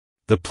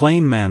the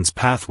plain man's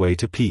pathway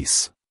to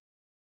peace.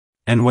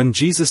 And when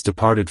Jesus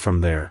departed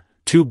from there,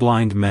 2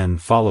 blind men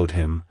followed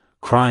him,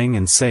 crying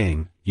and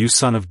saying, You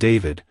Son of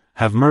David,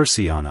 have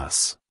mercy on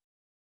us.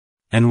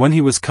 And when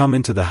he was come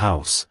into the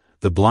house,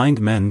 the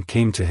blind men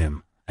came to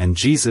him, and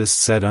Jesus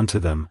said unto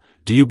them,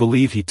 Do you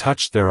believe? He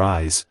touched their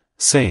eyes,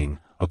 saying,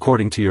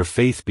 According to your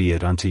faith be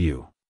it unto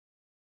you.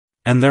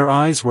 And their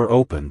eyes were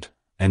opened,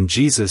 and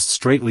Jesus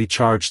straitly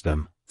charged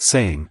them,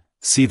 saying,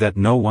 See that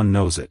no one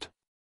knows it.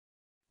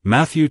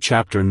 Matthew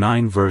chapter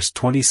 9 verse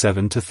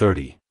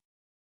 27-30.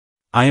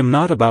 I am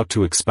not about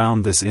to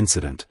expound this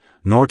incident,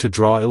 nor to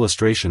draw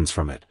illustrations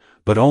from it,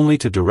 but only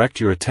to direct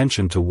your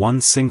attention to one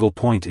single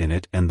point in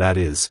it, and that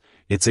is,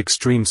 its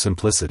extreme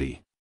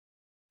simplicity.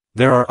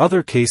 There are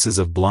other cases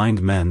of blind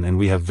men, and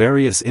we have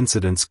various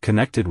incidents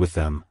connected with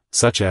them,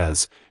 such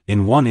as,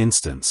 in one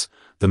instance,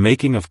 the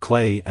making of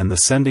clay and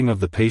the sending of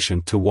the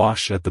patient to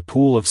wash at the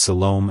pool of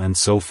Siloam and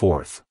so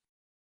forth.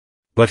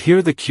 But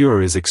here the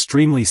cure is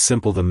extremely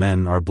simple. The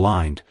men are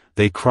blind,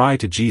 they cry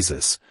to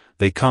Jesus,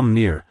 they come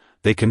near,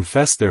 they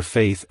confess their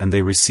faith, and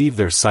they receive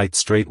their sight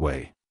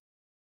straightway.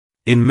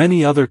 In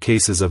many other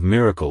cases of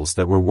miracles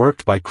that were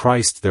worked by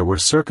Christ there were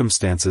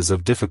circumstances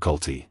of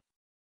difficulty.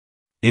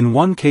 In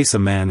one case a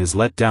man is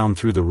let down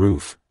through the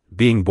roof,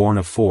 being born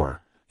of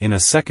 4. In a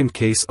second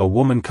case a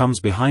woman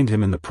comes behind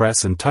him in the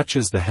press and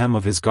touches the hem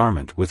of his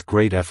garment with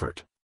great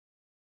effort.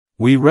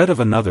 We read of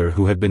another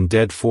who had been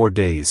dead 4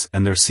 days,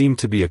 and there seemed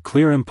to be a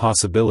clear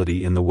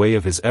impossibility in the way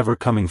of his ever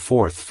coming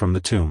forth from the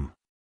tomb.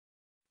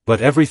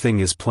 But everything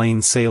is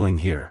plain sailing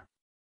here.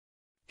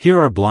 Here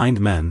are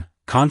blind men,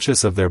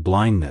 conscious of their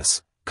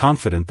blindness,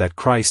 confident that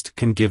Christ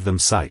can give them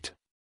sight.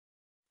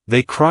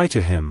 They cry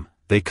to him,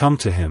 they come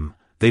to him,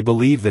 they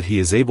believe that he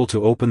is able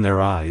to open their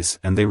eyes,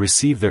 and they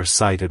receive their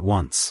sight at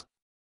once.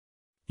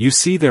 You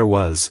see, there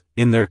was,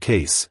 in their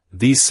case,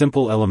 these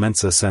simple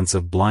elements: a sense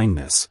of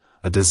blindness,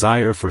 a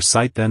desire for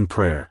sight, then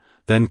prayer,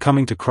 then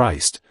coming to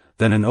Christ,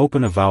 then an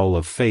open avowal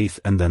of faith,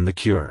 and then the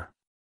cure.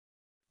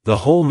 The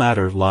whole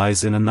matter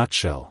lies in a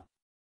nutshell.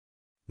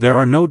 There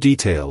are no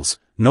details,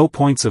 no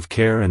points of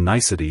care and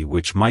nicety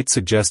which might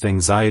suggest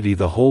anxiety.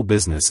 The whole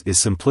business is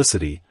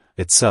simplicity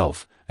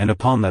itself, and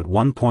upon that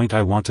one point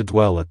I want to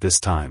dwell at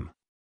this time.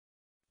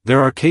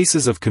 There are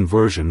cases of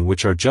conversion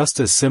which are just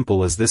as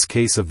simple as this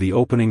case of the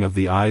opening of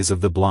the eyes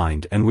of the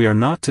blind, and we are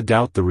not to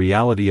doubt the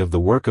reality of the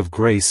work of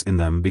grace in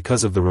them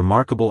because of the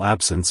remarkable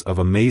absence of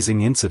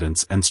amazing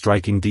incidents and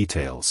striking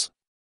details.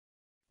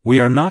 We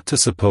are not to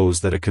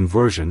suppose that a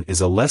conversion is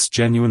a less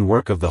genuine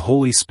work of the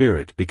Holy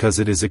Spirit because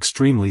it is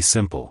extremely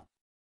simple.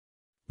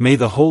 May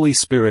the Holy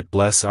Spirit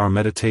bless our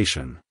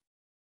meditation.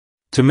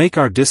 To make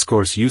our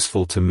discourse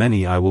useful to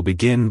many, I will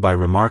begin by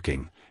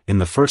remarking, in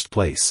the first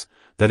place,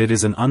 that it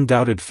is an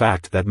undoubted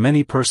fact that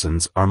many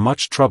persons are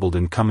much troubled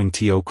in coming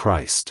to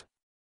Christ.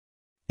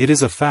 It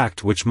is a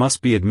fact which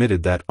must be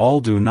admitted that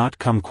all do not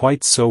come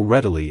quite so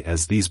readily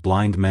as these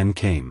blind men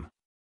came.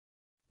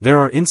 There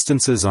are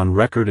instances on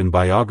record in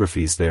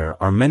biographies, there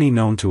are many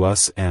known to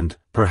us, and,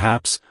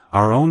 perhaps,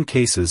 our own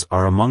cases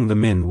are among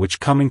them, in which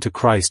coming to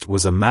Christ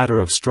was a matter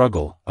of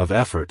struggle, of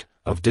effort,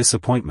 of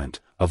disappointment,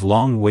 of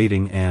long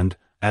waiting, and,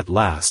 at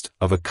last,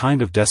 of a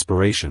kind of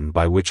desperation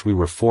by which we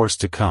were forced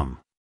to come.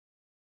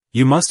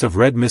 You must have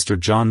read Mr.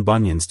 John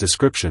Bunyan's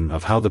description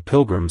of how the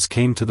pilgrims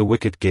came to the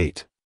wicket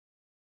gate.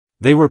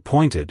 They were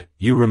pointed,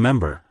 you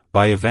remember,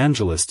 by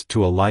Evangelist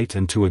to a light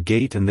and to a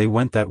gate, and they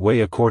went that way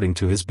according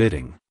to his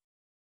bidding.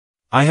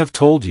 I have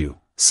told you,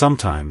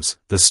 sometimes,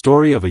 the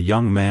story of a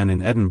young man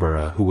in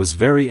Edinburgh who was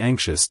very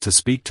anxious to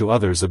speak to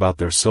others about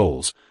their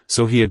souls,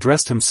 so he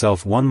addressed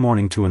himself one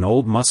morning to an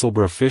old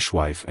Musselburgh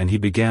fishwife, and he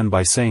began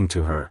by saying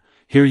to her,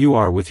 Here you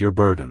are with your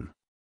burden.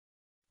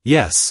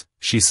 Yes,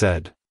 she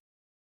said.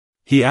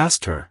 He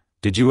asked her,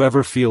 Did you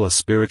ever feel a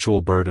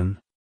spiritual burden?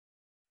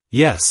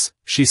 Yes,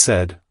 she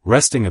said,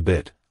 resting a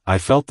bit, I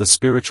felt the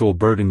spiritual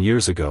burden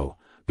years ago,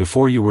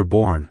 before you were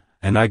born,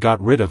 and I got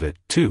rid of it,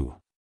 too.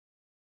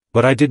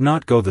 But I did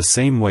not go the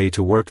same way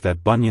to work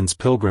that Bunyan's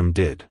pilgrim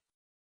did.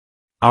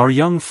 Our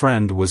young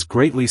friend was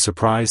greatly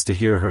surprised to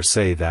hear her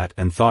say that,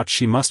 and thought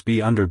she must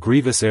be under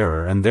grievous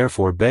error, and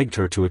therefore begged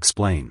her to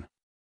explain.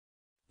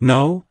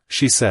 No,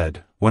 she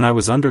said, when I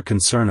was under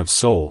concern of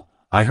soul,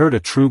 I heard a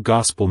true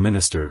gospel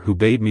minister who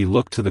bade me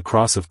look to the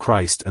cross of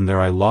Christ, and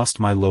there I lost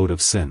my load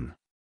of sin.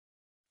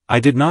 I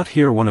did not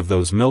hear one of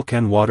those milk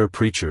and water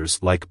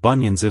preachers like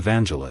Bunyan's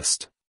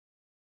evangelist.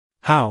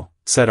 How,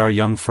 said our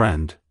young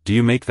friend, do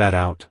you make that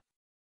out?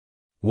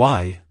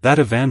 Why, that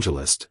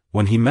evangelist,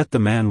 when he met the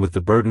man with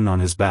the burden on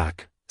his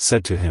back,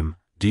 said to him,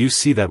 Do you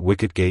see that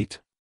wicket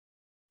gate?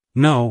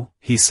 No,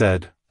 he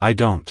said, I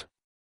don't.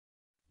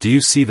 Do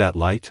you see that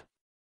light?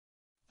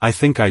 I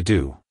think I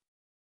do.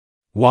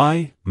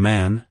 Why,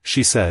 man,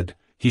 she said,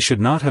 he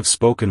should not have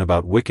spoken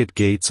about wicket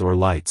gates or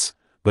lights,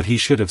 but he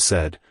should have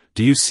said,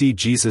 Do you see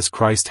Jesus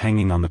Christ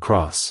hanging on the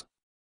cross?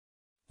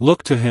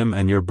 Look to him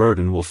and your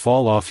burden will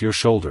fall off your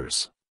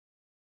shoulders.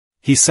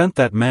 He sent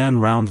that man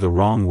round the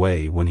wrong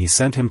way when he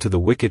sent him to the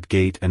wicket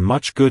gate, and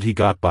much good he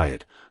got by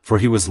it, for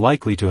he was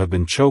likely to have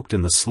been choked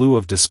in the slough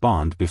of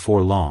despond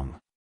before long.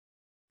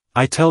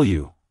 I tell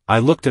you, I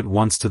looked at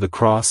once to the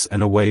cross,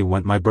 and away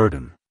went my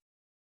burden.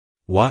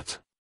 What?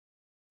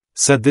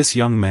 Said this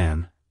young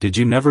man, did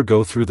you never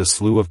go through the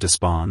slough of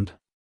despond?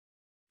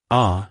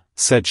 Ah,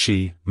 said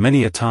she,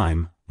 many a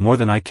time, more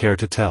than I care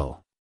to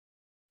tell.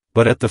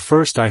 But at the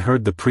first I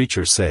heard the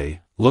preacher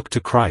say, look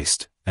to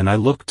Christ, and I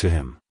looked to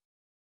him.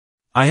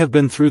 I have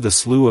been through the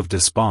slough of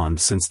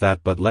despond since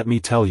that, but let me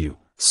tell you,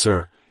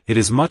 sir, it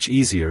is much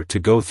easier to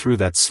go through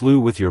that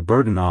slough with your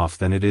burden off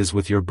than it is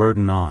with your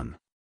burden on.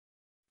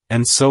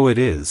 And so it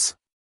is.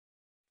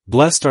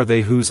 Blessed are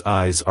they whose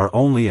eyes are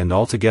only and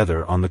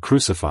altogether on the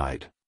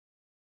crucified.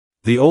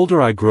 The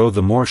older I grow,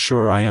 the more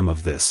sure I am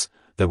of this,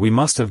 that we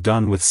must have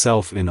done with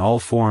self in all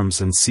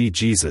forms and see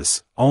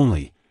Jesus,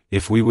 only,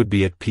 if we would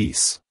be at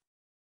peace.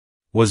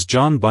 Was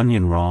John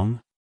Bunyan wrong?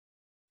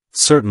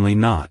 Certainly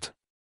not.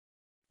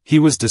 He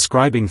was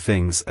describing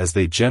things as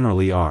they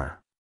generally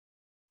are.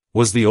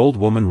 Was the old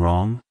woman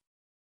wrong?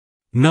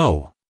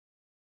 No.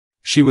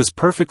 She was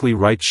perfectly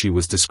right. She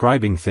was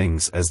describing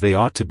things as they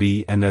ought to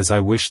be and as I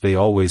wish they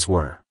always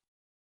were.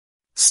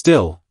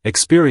 Still,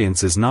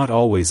 experience is not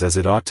always as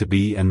it ought to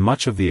be, and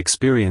much of the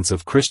experience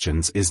of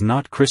Christians is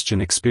not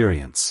Christian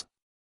experience.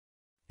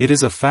 It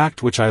is a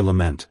fact which I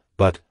lament,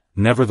 but,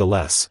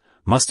 nevertheless,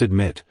 must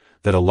admit,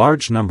 that a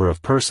large number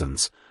of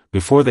persons,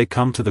 before they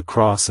come to the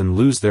cross and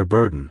lose their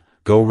burden,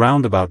 go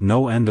round about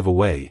no end of a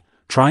way,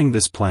 trying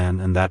this plan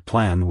and that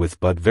plan with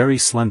but very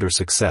slender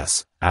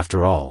success,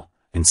 after all,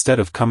 instead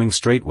of coming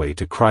straightway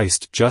to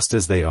Christ just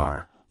as they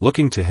are,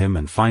 looking to him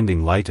and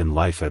finding light and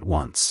life at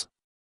once.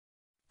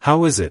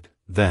 How is it,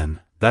 then,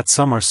 that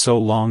some are so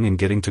long in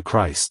getting to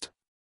Christ?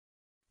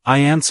 I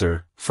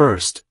answer,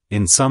 first,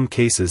 in some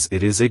cases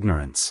it is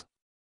ignorance.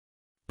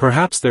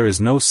 Perhaps there is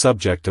no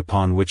subject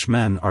upon which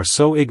men are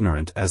so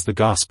ignorant as the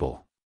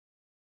gospel.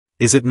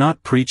 Is it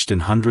not preached in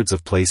hundreds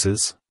of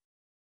places?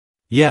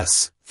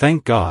 Yes,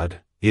 thank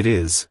God, it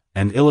is,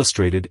 and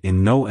illustrated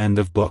in no end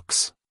of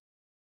books.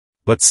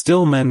 But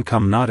still men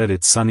come not at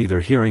it. Son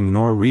neither hearing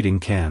nor reading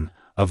can,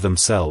 of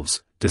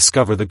themselves,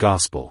 discover the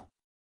gospel.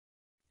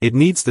 It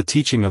needs the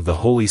teaching of the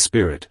Holy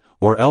Spirit,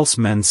 or else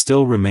men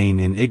still remain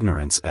in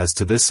ignorance as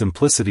to this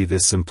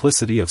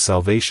simplicity of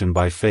salvation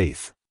by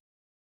faith.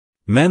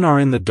 Men are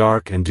in the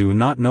dark and do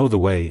not know the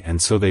way,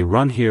 and so they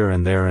run here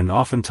and there and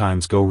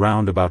oftentimes go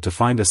round about to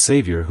find a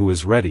Savior who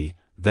is ready,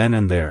 then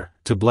and there,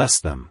 to bless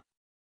them.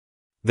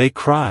 They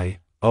cry,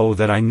 "Oh,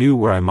 that I knew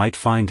where I might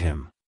find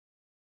him."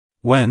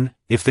 When,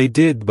 if they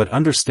did but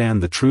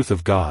understand the truth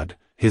of God,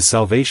 his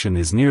salvation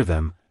is near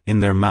them, in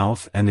their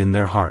mouth and in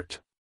their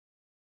heart.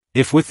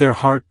 If with their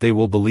heart they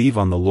will believe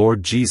on the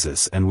Lord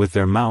Jesus and with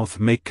their mouth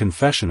make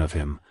confession of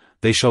him,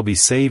 they shall be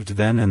saved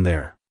then and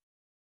there.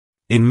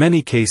 In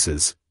many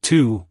cases,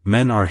 too,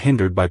 men are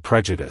hindered by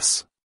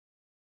prejudice.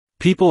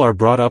 People are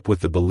brought up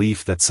with the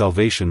belief that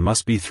salvation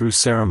must be through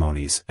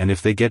ceremonies, and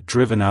if they get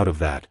driven out of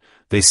that,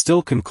 they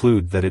still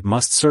conclude that it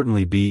must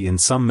certainly be in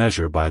some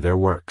measure by their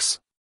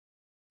works.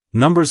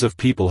 Numbers of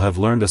people have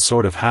learned a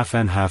sort of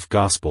half-and-half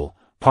gospel,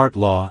 part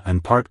law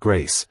and part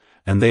grace,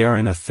 and they are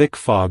in a thick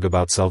fog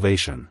about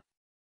salvation.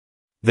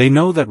 They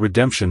know that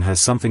redemption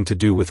has something to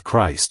do with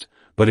Christ,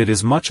 but it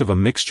is much of a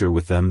mixture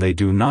with them. They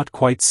do not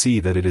quite see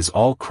that it is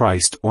all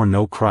Christ or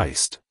no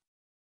Christ.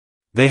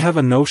 They have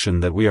a notion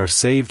that we are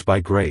saved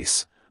by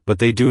grace, but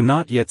they do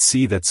not yet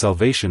see that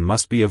salvation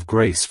must be of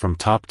grace from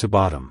top to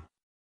bottom.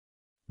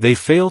 They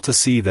fail to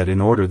see that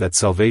in order that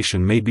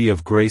salvation may be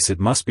of grace it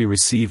must be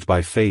received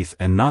by faith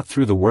and not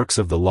through the works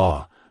of the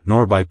law,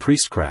 nor by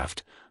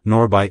priestcraft,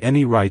 nor by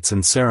any rites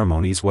and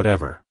ceremonies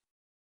whatever.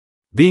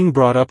 Being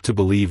brought up to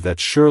believe that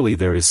surely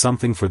there is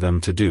something for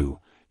them to do,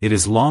 it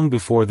is long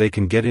before they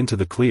can get into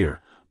the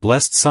clear,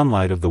 blessed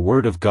sunlight of the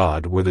Word of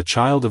God where the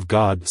child of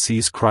God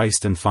sees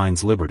Christ and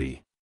finds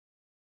liberty.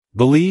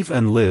 Believe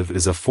and live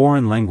is a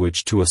foreign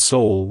language to a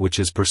soul which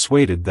is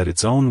persuaded that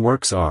its own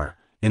works are,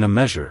 in a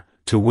measure,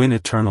 to win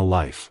eternal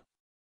life.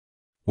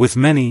 With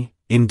many,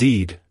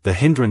 indeed, the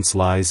hindrance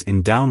lies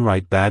in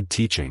downright bad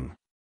teaching.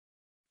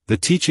 The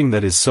teaching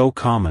that is so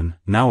common,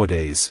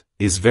 nowadays,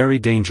 is very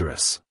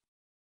dangerous.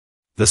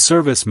 The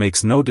service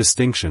makes no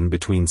distinction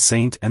between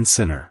saint and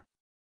sinner.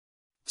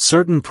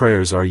 Certain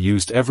prayers are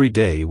used every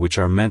day which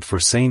are meant for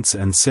saints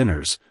and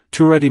sinners,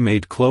 two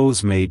ready-made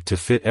clothes made to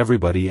fit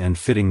everybody and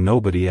fitting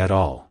nobody at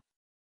all.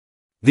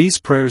 These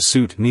prayers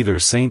suit neither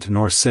saint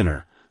nor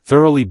sinner.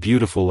 Thoroughly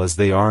beautiful as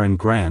they are and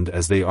grand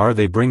as they are,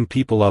 they bring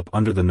people up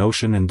under the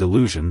notion and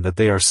delusion that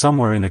they are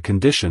somewhere in a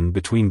condition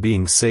between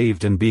being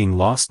saved and being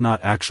lost,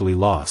 not actually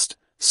lost,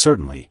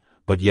 certainly,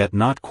 but yet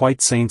not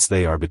quite saints.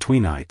 They are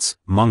betweenites,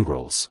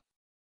 mongrels.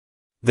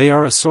 They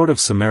are a sort of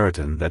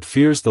Samaritan that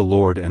fears the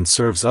Lord and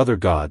serves other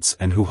gods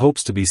and who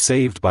hopes to be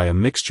saved by a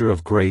mixture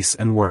of grace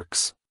and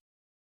works.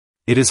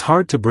 It is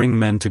hard to bring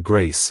men to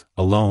grace,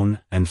 alone,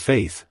 and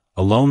faith.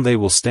 Alone they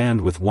will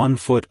stand with one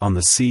foot on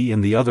the sea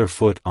and the other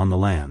foot on the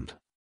land.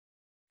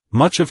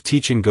 Much of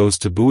teaching goes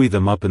to buoy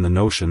them up in the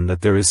notion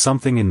that there is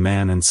something in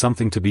man and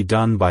something to be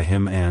done by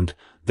him and,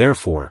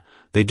 therefore,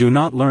 they do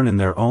not learn in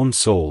their own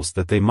souls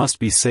that they must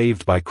be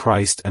saved by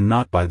Christ and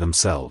not by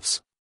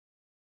themselves.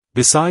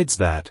 Besides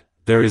that,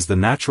 there is the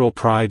natural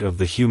pride of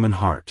the human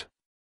heart.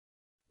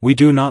 We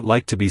do not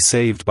like to be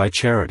saved by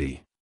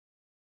charity.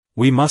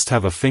 We must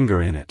have a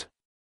finger in it.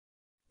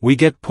 We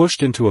get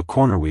pushed into a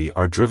corner, we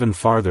are driven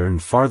farther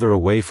and farther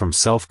away from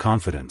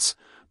self-confidence,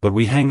 but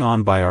we hang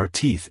on by our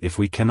teeth if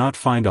we cannot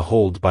find a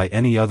hold by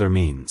any other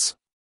means.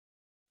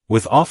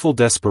 With awful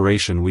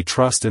desperation we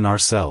trust in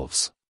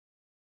ourselves.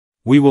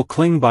 We will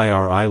cling by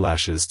our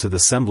eyelashes to the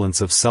semblance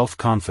of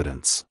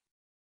self-confidence.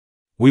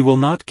 We will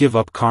not give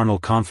up carnal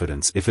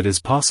confidence if it is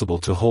possible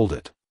to hold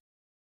it.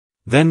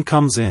 Then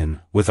comes in,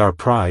 with our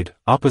pride,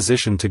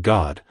 opposition to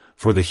God,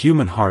 for the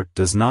human heart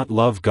does not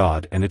love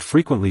God and it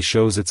frequently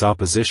shows its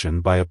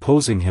opposition by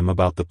opposing him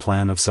about the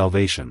plan of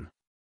salvation.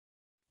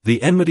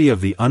 The enmity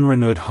of the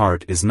unrenewed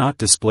heart is not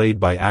displayed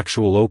by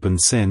actual open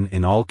sin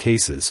in all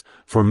cases,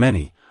 for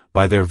many,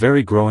 by their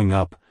very growing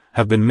up,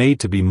 have been made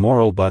to be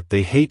moral, but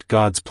they hate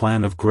God's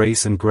plan of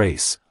grace and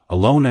grace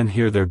alone, and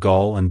here their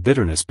gall and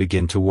bitterness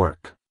begin to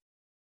work.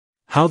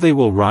 How they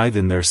will writhe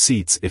in their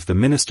seats if the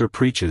minister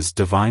preaches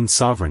divine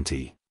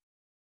sovereignty.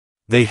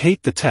 They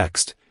hate the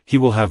text, "He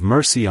will have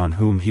mercy on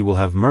whom he will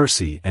have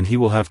mercy, and he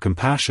will have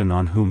compassion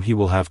on whom he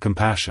will have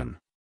compassion."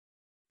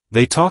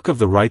 They talk of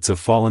the rights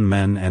of fallen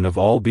men and of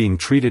all being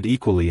treated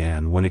equally,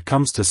 and when it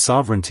comes to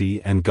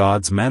sovereignty and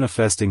God's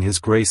manifesting his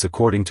grace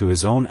according to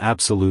his own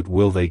absolute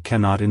will, they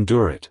cannot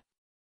endure it.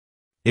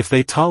 If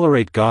they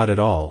tolerate God at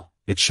all,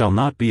 it shall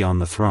not be on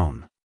the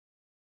throne.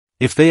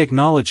 If they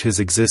acknowledge his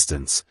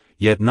existence,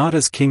 yet not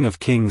as King of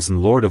kings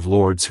and Lord of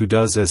lords who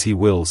does as he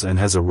wills and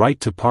has a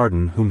right to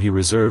pardon whom he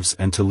reserves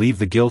and to leave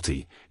the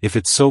guilty, if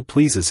it so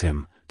pleases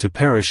him, to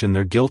perish in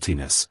their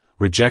guiltiness,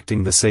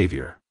 rejecting the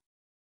Savior.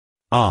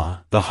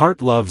 The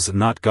heart loves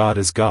not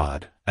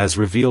God, as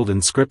revealed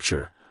in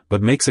Scripture,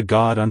 but makes a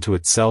god unto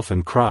itself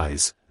and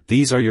cries,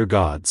 "These are your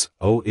gods,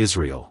 O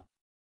Israel."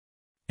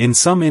 In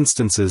some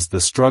instances the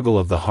struggle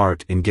of the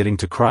heart in getting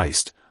to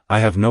Christ,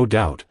 I have no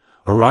doubt,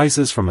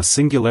 arises from a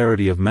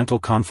singularity of mental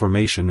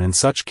conformation, and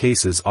such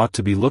cases ought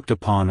to be looked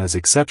upon as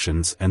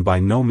exceptions and by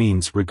no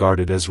means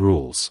regarded as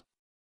rules.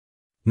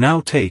 Now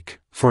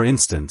take, for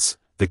instance,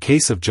 the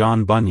case of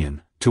John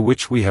Bunyan, to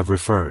which we have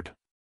referred.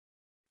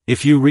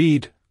 If you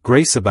read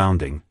Grace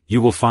Abounding,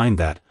 you will find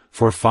that,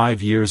 for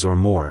 5 years or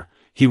more,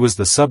 he was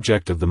the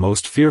subject of the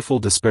most fearful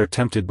despair,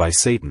 tempted by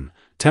Satan,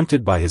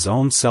 tempted by his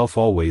own self,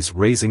 always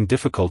raising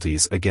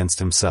difficulties against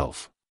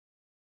himself.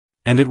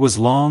 And it was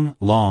long,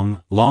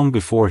 long, long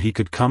before he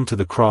could come to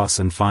the cross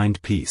and find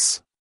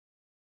peace.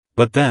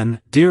 But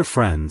then, dear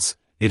friends,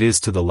 it is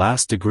to the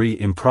last degree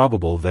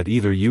improbable that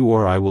either you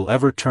or I will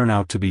ever turn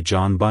out to be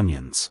John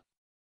Bunyans.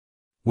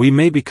 We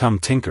may become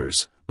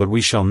tinkers, but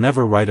we shall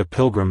never write a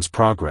Pilgrim's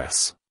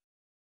Progress.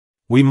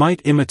 We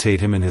might imitate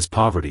him in his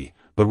poverty,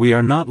 but we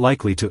are not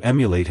likely to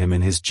emulate him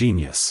in his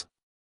genius.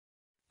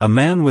 A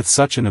man with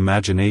such an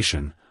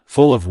imagination,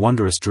 full of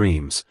wondrous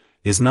dreams,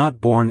 is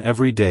not born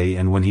every day,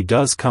 and when he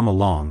does come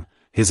along,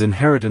 his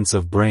inheritance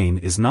of brain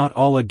is not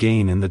all a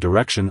gain in the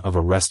direction of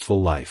a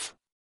restful life.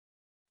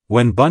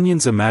 When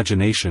Bunyan's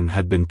imagination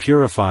had been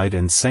purified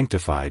and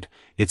sanctified,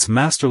 its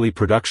masterly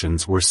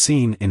productions were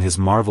seen in his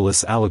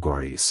marvelous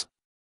allegories.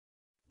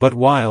 But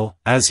while,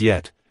 as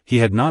yet, he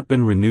had not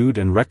been renewed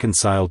and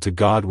reconciled to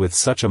God with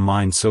such a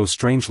mind so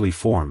strangely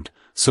formed,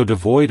 so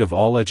devoid of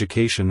all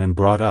education and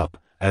brought up,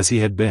 as he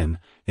had been,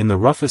 in the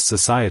roughest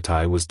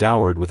society, was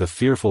dowered with a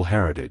fearful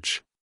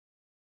heritage.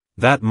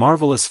 That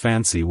marvelous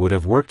fancy would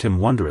have worked him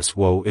wondrous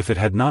woe if it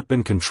had not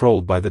been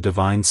controlled by the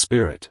divine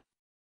Spirit.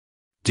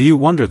 Do you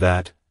wonder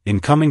that, in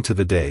coming to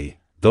the day,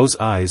 those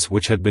eyes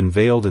which had been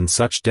veiled in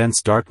such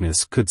dense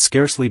darkness could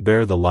scarcely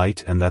bear the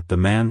light, and that the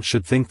man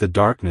should think the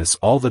darkness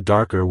all the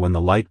darker when the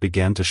light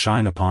began to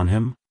shine upon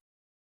him?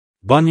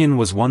 Bunyan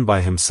was one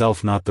by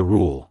himself, not the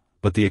rule,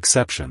 but the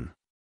exception.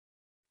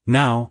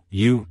 Now,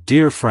 you,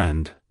 dear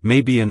friend,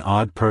 may be an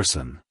odd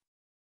person.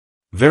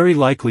 Very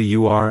likely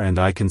you are, and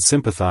I can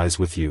sympathize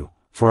with you,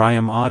 for I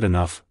am odd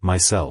enough,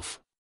 myself.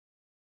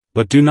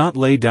 But do not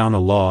lay down a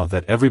law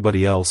that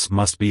everybody else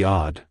must be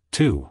odd,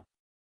 too.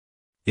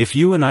 If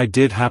you and I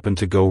did happen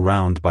to go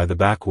round by the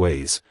back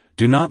ways,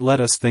 do not let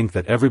us think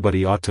that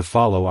everybody ought to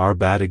follow our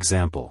bad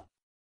example.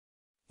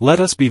 Let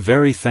us be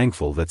very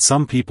thankful that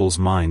some people's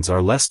minds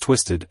are less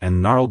twisted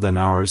and gnarled than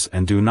ours,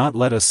 and do not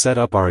let us set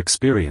up our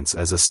experience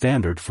as a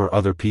standard for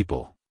other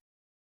people.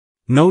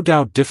 No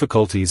doubt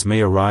difficulties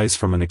may arise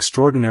from an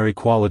extraordinary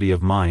quality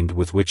of mind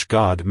with which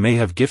God may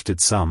have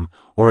gifted some,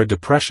 or a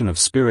depression of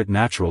spirit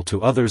natural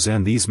to others,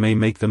 and these may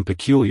make them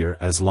peculiar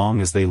as long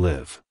as they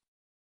live.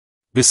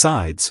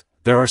 Besides,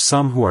 there are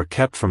some who are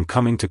kept from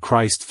coming to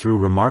Christ through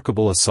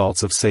remarkable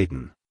assaults of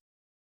Satan.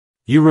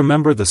 You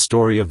remember the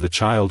story of the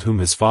child whom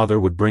his father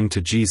would bring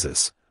to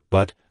Jesus,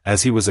 but,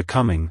 as he was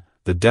a-coming,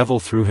 the devil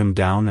threw him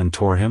down and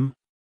tore him?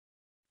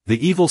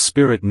 The evil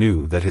spirit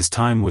knew that his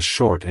time was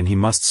short and he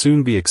must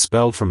soon be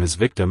expelled from his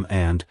victim,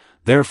 and,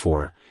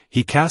 therefore,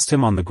 he cast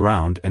him on the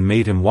ground and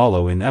made him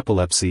wallow in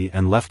epilepsy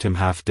and left him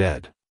half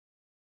dead.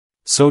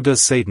 So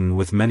does Satan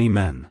with many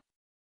men.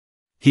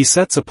 He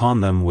sets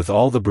upon them with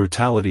all the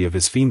brutality of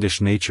his fiendish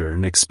nature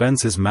and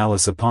expends his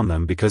malice upon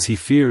them because he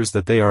fears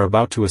that they are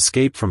about to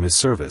escape from his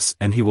service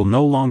and he will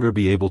no longer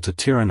be able to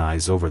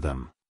tyrannize over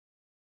them.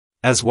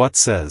 As what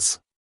says?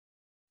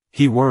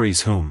 He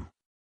worries whom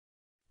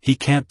he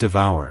can't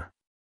devour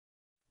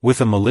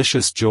with a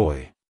malicious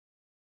joy.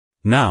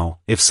 Now,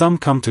 if some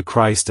come to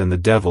Christ and the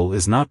devil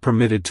is not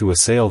permitted to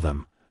assail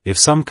them, if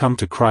some come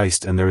to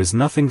Christ and there is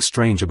nothing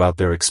strange about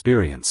their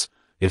experience,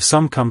 if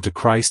some come to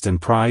Christ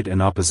and pride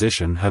and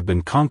opposition have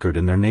been conquered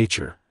in their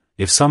nature,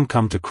 if some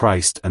come to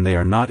Christ and they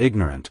are not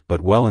ignorant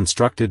but well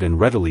instructed and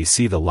readily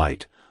see the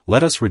light,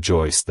 let us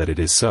rejoice that it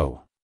is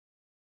so.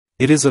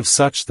 It is of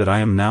such that I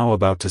am now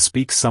about to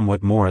speak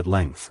somewhat more at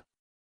length.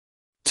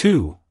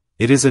 2.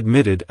 It is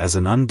admitted as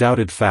an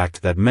undoubted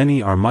fact that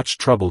many are much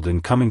troubled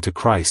in coming to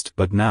Christ,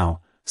 but now,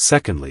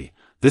 secondly,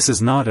 this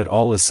is not at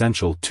all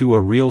essential to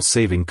a real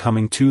saving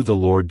coming to the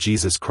Lord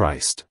Jesus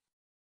Christ.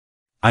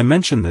 I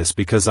mention this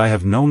because I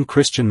have known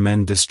Christian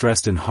men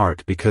distressed in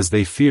heart because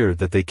they fear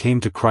that they came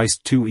to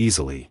Christ too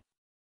easily.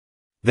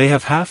 They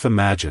have half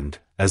imagined,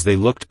 as they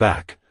looked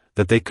back,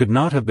 that they could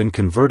not have been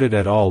converted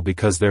at all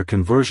because their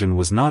conversion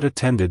was not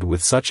attended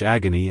with such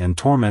agony and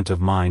torment of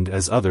mind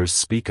as others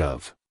speak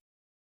of.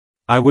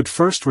 I would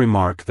first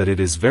remark that it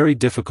is very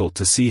difficult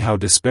to see how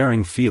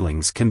despairing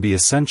feelings can be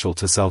essential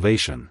to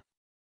salvation.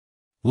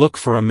 Look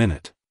for a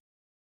minute.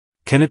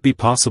 Can it be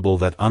possible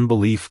that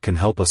unbelief can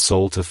help a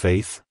soul to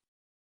faith?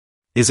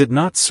 Is it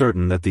not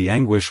certain that the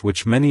anguish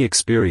which many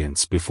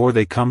experience before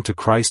they come to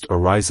Christ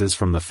arises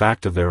from the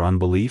fact of their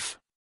unbelief?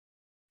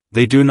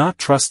 They do not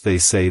trust, they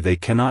say they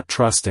cannot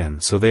trust,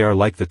 and so they are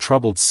like the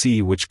troubled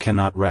sea which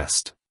cannot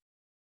rest.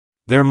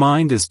 Their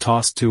mind is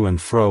tossed to and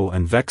fro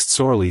and vexed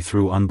sorely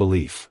through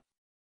unbelief.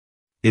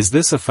 Is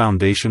this a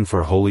foundation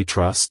for holy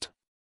trust?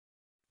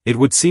 It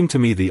would seem to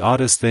me the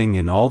oddest thing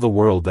in all the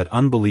world that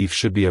unbelief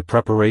should be a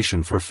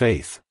preparation for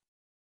faith.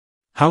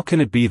 How can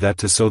it be that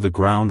to sow the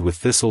ground with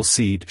thistle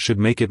seed should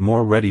make it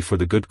more ready for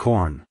the good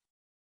corn?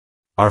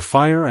 Are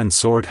fire and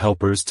sword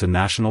helpers to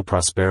national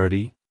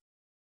prosperity?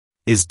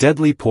 Is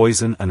deadly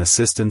poison an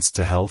assistance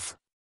to health?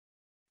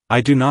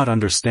 I do not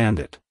understand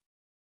it.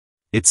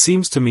 It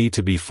seems to me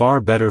to be far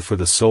better for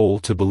the soul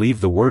to believe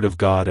the word of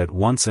God at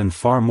once and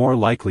far more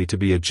likely to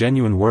be a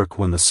genuine work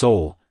when the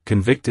soul,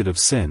 convicted of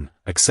sin,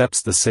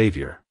 accepts the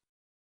Savior.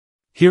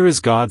 Here is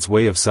God's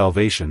way of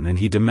salvation, and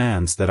he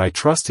demands that I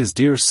trust his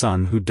dear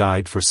Son who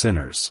died for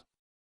sinners.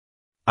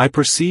 I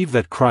perceive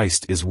that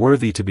Christ is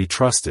worthy to be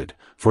trusted,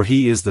 for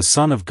he is the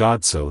Son of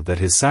God, so that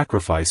his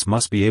sacrifice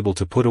must be able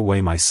to put away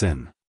my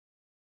sin.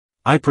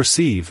 I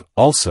perceive,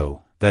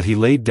 also, that he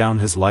laid down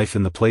his life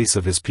in the place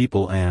of his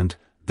people and,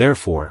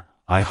 therefore,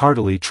 I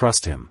heartily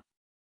trust him.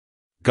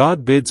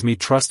 God bids me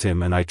trust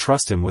him, and I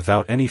trust him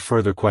without any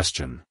further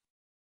question.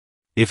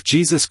 If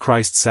Jesus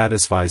Christ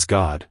satisfies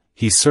God,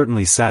 he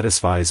certainly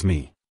satisfies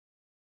me.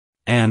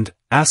 And,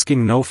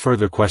 asking no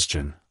further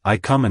question, I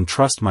come and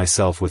trust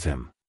myself with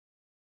him.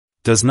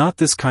 Does not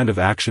this kind of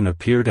action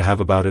appear to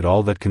have about it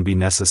all that can be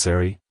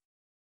necessary?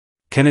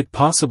 Can it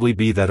possibly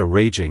be that a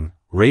raging,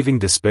 raving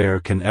despair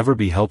can ever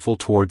be helpful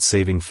towards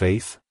saving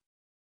faith?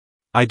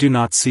 I do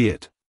not see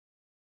it.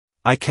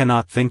 I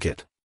cannot think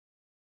it.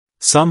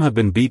 Some have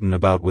been beaten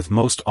about with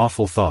most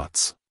awful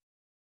thoughts.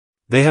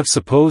 They have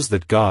supposed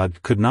that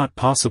God could not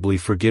possibly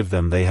forgive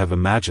them. They have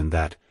imagined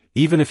that,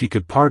 even if he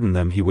could pardon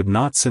them, he would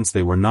not, since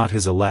they were not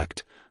his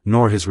elect,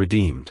 nor his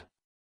redeemed.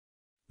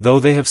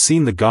 Though they have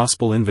seen the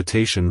gospel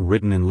invitation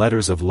written in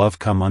letters of love,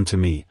 "Come unto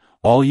me,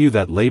 all you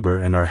that labor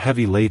and are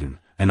heavy laden,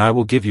 and I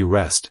will give you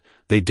rest,"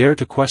 they dare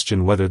to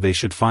question whether they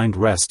should find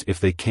rest if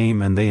they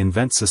came, and they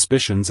invent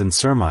suspicions and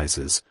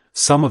surmises,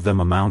 some of them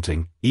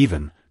amounting,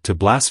 even, to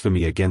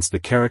blasphemy against the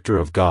character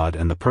of God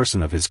and the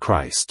person of his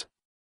Christ.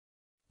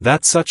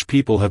 That such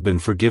people have been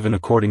forgiven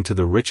according to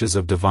the riches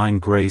of divine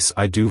grace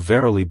I do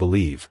verily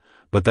believe,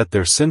 but that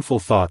their sinful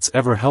thoughts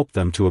ever help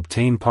them to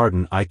obtain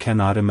pardon I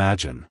cannot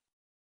imagine.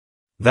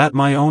 That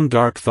my own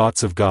dark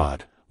thoughts of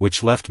God,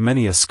 which left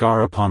many a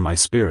scar upon my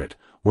spirit,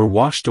 were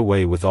washed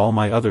away with all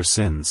my other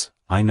sins,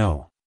 I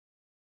know.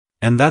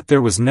 And that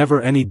there was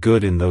never any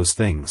good in those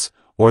things,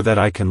 or that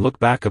I can look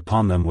back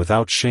upon them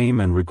without shame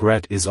and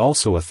regret, is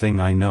also a thing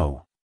I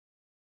know.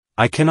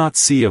 I cannot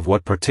see of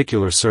what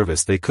particular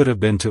service they could have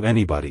been to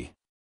anybody.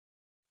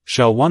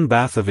 Shall one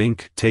bath of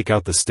ink take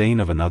out the stain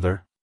of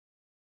another?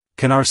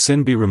 Can our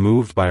sin be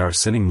removed by our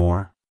sinning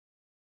more?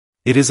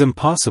 It is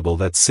impossible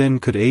that sin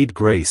could aid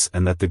grace,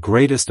 and that the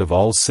greatest of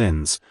all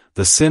sins,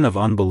 the sin of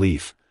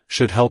unbelief,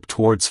 should help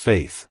towards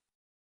faith.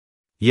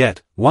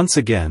 Yet, once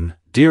again,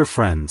 dear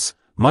friends,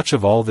 much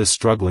of all this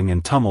struggling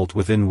and tumult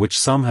within which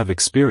some have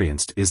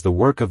experienced is the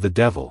work of the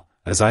devil,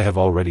 as I have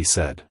already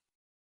said.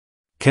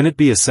 Can it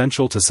be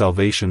essential to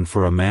salvation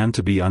for a man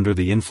to be under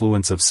the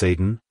influence of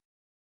Satan?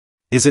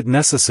 Is it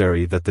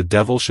necessary that the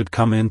devil should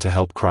come in to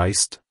help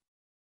Christ?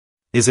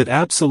 Is it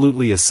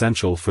absolutely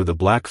essential for the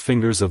black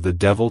fingers of the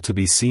devil to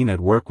be seen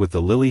at work with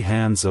the lily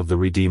hands of the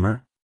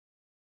Redeemer?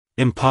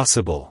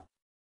 Impossible.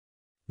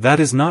 That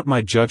is not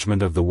my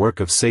judgment of the work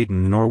of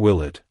Satan, nor will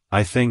it,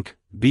 I think,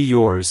 be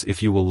yours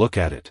if you will look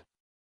at it.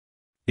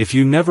 If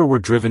you never were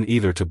driven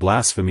either to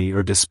blasphemy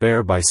or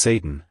despair by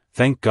Satan,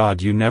 thank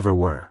God you never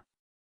were.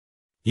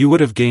 You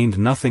would have gained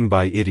nothing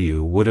by it,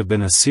 you would have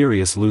been a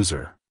serious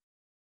loser.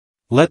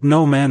 Let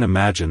no man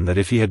imagine that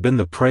if he had been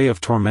the prey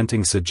of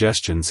tormenting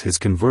suggestions his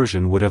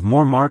conversion would have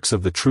more marks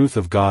of the truth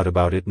of God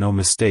about it. No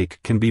mistake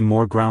can be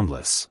more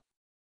groundless.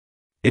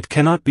 It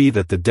cannot be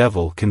that the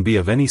devil can be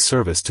of any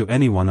service to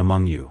anyone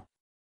among you.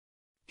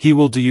 He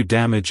will do you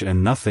damage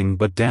and nothing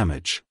but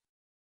damage.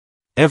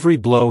 Every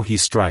blow he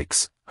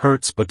strikes,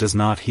 hurts but does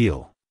not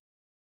heal.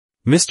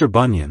 Mr.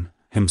 Bunyan,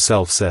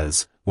 himself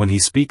says, when he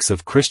speaks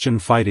of Christian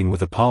fighting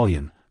with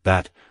Apollyon,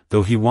 that,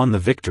 though he won the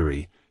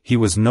victory, he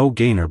was no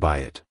gainer by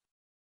it.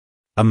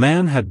 A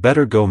man had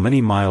better go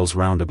many miles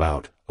round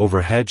about,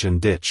 over hedge and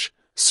ditch,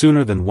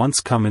 sooner than once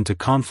come into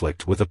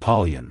conflict with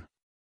Apollyon.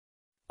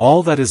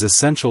 All that is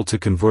essential to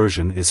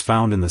conversion is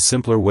found in the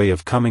simpler way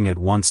of coming at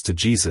once to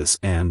Jesus,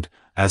 and,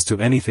 as to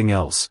anything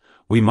else,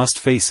 we must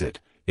face it,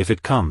 if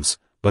it comes,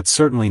 but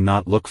certainly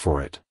not look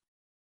for it.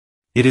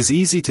 It is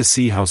easy to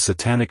see how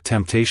satanic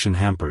temptation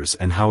hampers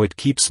and how it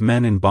keeps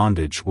men in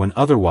bondage when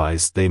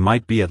otherwise they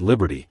might be at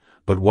liberty,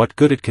 but what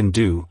good it can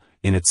do,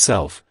 in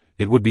itself,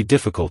 it would be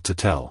difficult to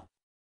tell.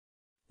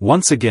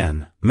 Once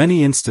again,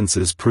 many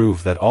instances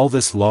prove that all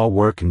this law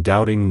work and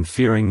doubting and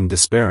fearing and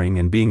despairing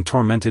and being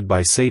tormented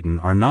by Satan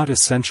are not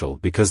essential,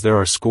 because there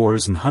are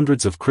scores and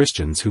hundreds of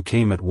Christians who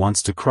came at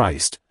once to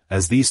Christ,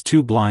 as these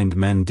two blind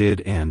men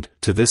did, and,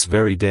 to this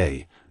very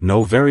day,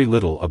 know very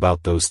little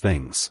about those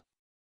things.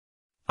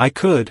 I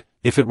could,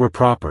 if it were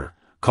proper,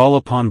 call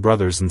upon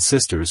brothers and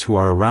sisters who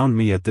are around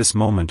me at this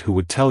moment who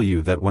would tell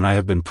you that when I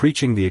have been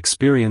preaching the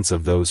experience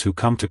of those who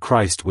come to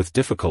Christ with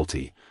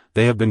difficulty,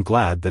 they have been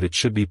glad that it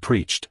should be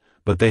preached,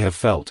 but they have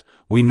felt,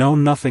 we know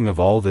nothing of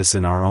all this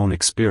in our own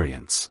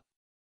experience.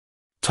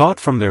 Taught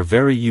from their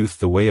very youth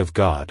the way of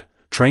God,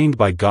 trained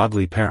by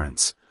godly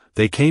parents,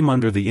 they came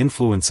under the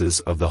influences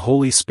of the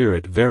Holy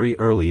Spirit very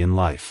early in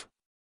life.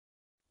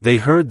 They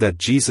heard that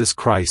Jesus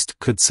Christ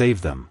could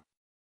save them.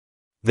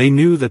 They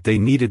knew that they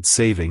needed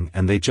saving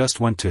and they just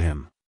went to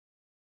Him.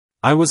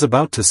 I was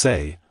about to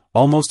say,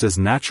 almost as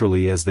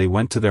naturally as they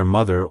went to their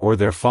mother or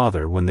their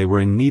father when they were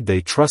in need, they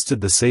trusted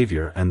the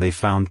Savior and they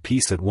found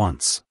peace at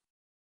once.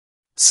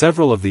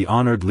 Several of the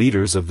honored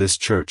leaders of this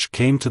church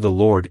came to the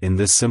Lord in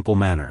this simple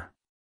manner.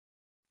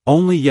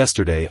 Only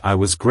yesterday I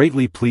was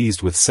greatly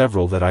pleased with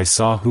several that I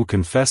saw who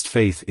confessed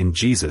faith in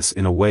Jesus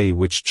in a way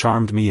which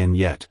charmed me, and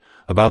yet,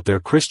 about their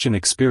Christian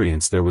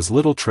experience there was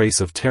little trace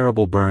of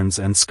terrible burns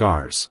and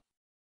scars.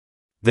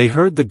 They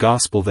heard the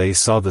gospel, they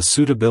saw the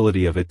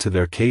suitability of it to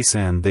their case,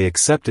 and they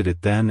accepted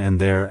it then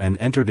and there and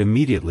entered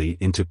immediately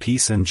into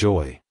peace and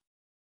joy.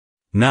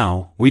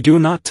 Now, we do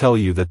not tell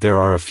you that there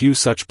are a few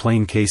such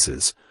plain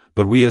cases,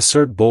 but we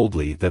assert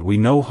boldly that we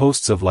know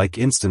hosts of like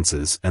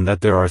instances, and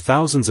that there are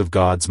thousands of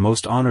God's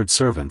most honored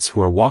servants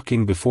who are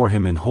walking before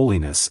Him in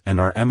holiness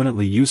and are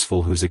eminently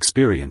useful, whose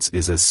experience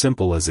is as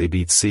simple as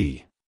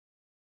ABC.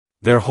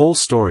 Their whole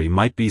story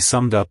might be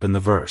summed up in the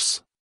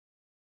verse,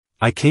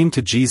 I came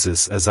to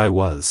Jesus as I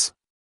was,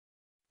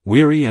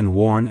 weary and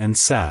worn and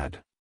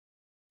sad.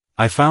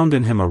 I found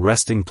in Him a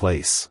resting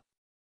place,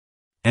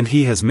 and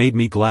He has made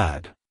me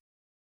glad.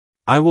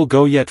 I will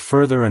go yet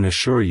further and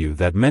assure you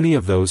that many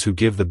of those who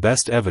give the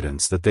best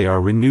evidence that they are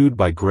renewed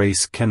by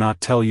grace cannot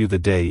tell you the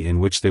day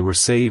in which they were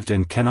saved,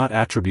 and cannot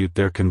attribute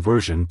their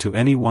conversion to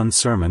any one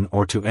sermon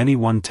or to any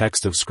one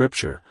text of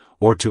Scripture,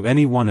 or to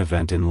any one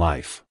event in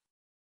life.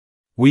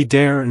 We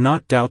dare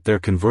not doubt their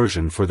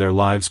conversion, for their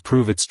lives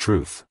prove its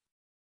truth.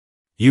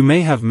 You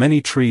may have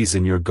many trees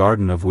in your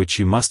garden of which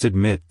you must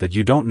admit that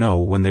you don't know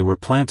when they were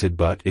planted,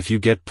 but if you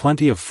get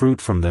plenty of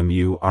fruit from them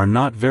you are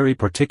not very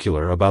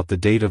particular about the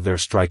date of their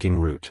striking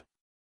root.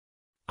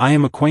 I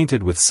am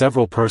acquainted with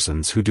several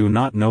persons who do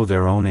not know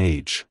their own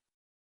age.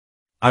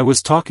 I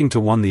was talking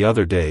to one the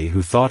other day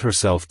who thought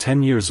herself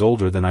 10 years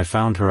older than I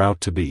found her out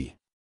to be.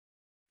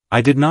 I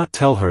did not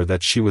tell her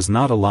that she was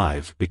not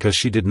alive because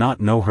she did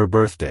not know her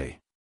birthday.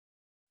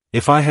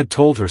 If I had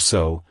told her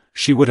so,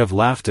 she would have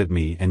laughed at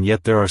me, and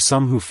yet there are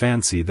some who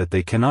fancy that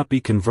they cannot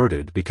be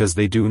converted because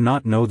they do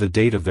not know the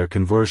date of their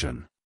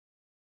conversion.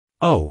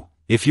 Oh,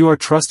 if you are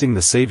trusting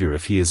the Savior,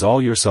 if He is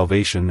all your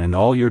salvation and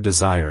all your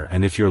desire,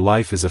 and if your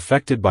life is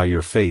affected by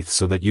your faith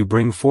so that you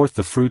bring forth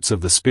the fruits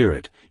of the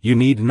Spirit, you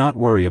need not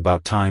worry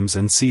about times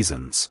and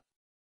seasons.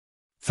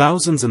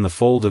 Thousands in the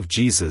fold of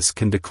Jesus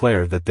can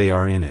declare that they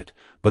are in it,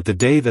 but the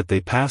day that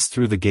they pass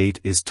through the gate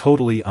is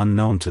totally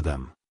unknown to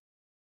them.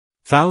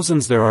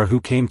 Thousands there are who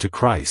came to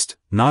Christ,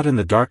 not in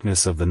the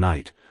darkness of the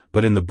night,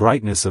 but in the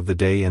brightness of the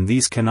day, and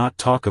these cannot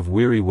talk of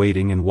weary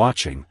waiting and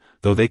watching,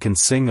 though they can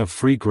sing of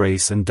free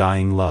grace and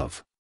dying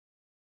love.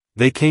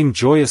 They came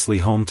joyously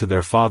home to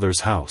their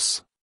Father's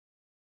house.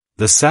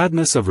 The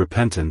sadness of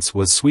repentance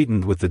was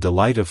sweetened with the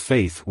delight of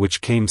faith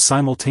which came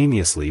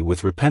simultaneously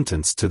with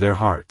repentance to their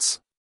hearts.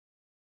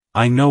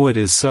 I know it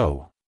is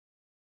so.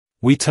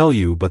 We tell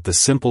you but the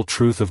simple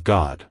truth of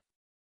God.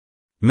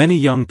 Many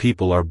young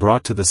people are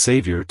brought to the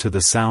Savior to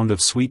the sound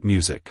of sweet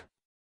music.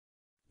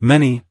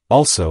 Many,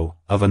 also,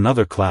 of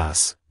another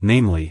class,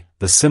 namely,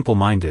 the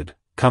simple-minded,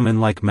 come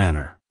in like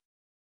manner.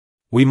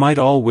 We might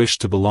all wish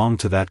to belong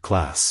to that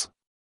class.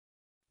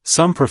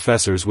 Some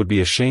professors would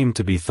be ashamed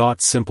to be thought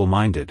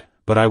simple-minded,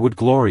 but I would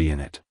glory in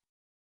it.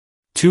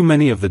 Too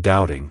many of the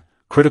doubting,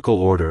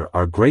 critical order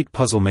are great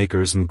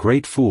puzzle-makers and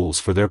great fools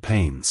for their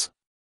pains.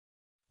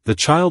 The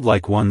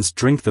childlike ones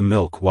drink the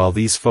milk while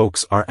these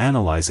folks are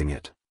analyzing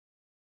it.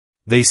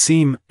 They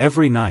seem,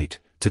 every night,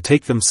 to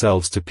take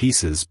themselves to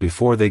pieces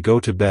before they go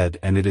to bed,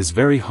 and it is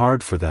very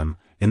hard for them,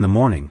 in the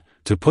morning,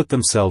 to put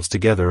themselves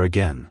together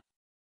again.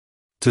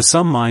 To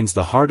some minds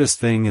the hardest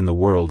thing in the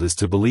world is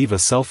to believe a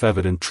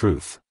self-evident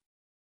truth.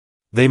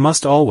 They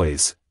must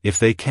always, if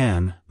they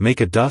can,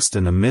 make a dust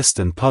and a mist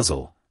and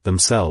puzzle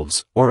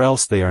themselves, or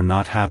else they are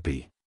not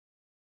happy.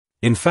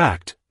 In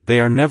fact, they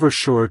are never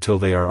sure till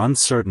they are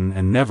uncertain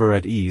and never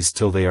at ease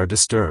till they are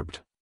disturbed.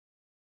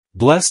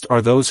 Blessed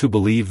are those who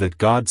believe that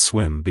God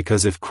swim,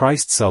 because if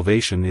Christ's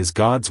salvation is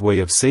God's way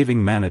of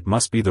saving man, it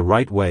must be the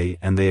right way,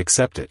 and they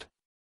accept it.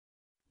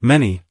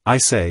 Many, I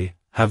say,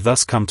 have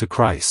thus come to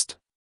Christ.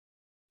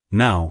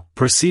 Now,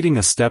 proceeding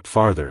a step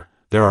farther,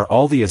 there are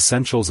all the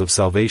essentials of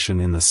salvation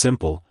in the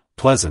simple,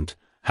 pleasant,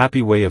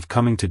 happy way of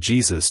coming to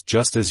Jesus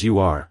just as you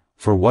are.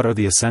 For what are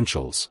the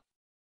essentials?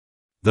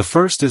 The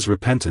first is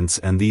repentance,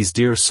 and these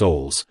dear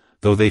souls,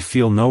 though they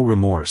feel no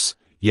remorse,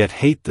 yet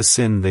hate the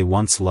sin they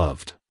once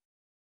loved.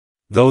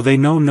 Though they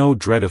know no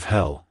dread of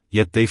hell,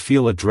 yet they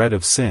feel a dread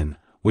of sin,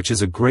 which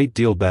is a great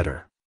deal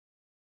better.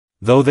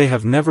 Though they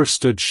have never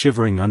stood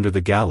shivering under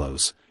the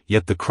gallows,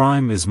 yet the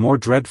crime is more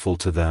dreadful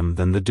to them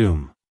than the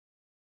doom.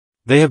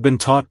 They have been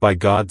taught by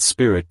God's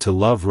Spirit to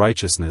love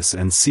righteousness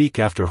and seek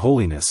after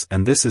holiness,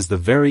 and this is the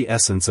very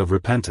essence of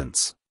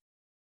repentance.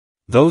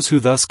 Those who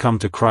thus come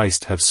to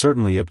Christ have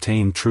certainly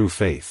obtained true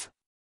faith.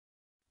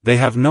 They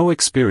have no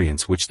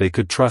experience which they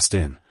could trust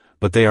in,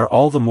 but they are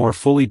all the more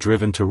fully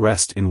driven to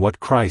rest in what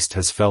Christ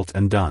has felt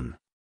and done.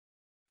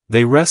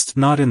 They rest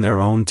not in their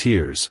own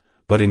tears,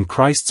 but in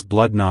Christ's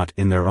blood, not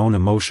in their own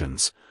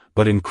emotions,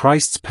 but in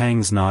Christ's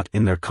pangs, not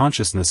in their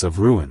consciousness of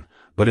ruin,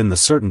 but in the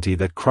certainty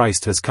that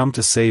Christ has come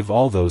to save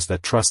all those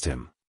that trust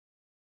him.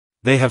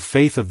 They have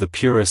faith of the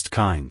purest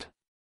kind.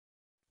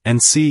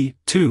 And see,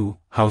 too,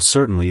 how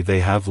certainly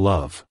they have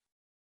love.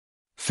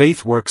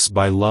 Faith works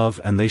by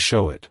love, and they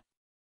show it.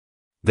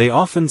 They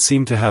often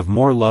seem to have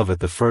more love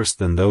at the first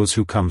than those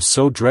who come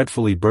so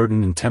dreadfully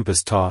burdened and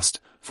tempest-tossed,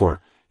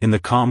 for, in the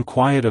calm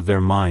quiet of their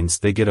minds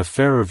they get a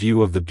fairer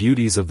view of the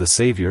beauties of the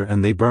Savior,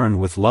 and they burn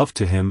with love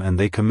to him, and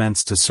they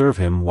commence to serve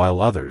him, while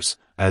others,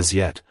 as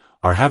yet,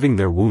 are having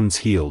their wounds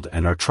healed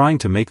and are trying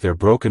to make their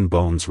broken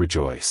bones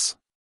rejoice.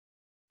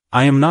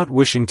 I am not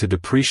wishing to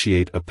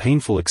depreciate a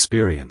painful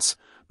experience,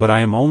 but I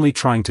am only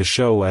trying to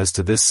show as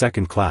to this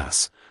second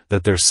class,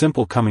 that their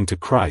simple coming to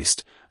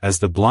Christ, as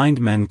the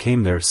blind men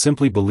came there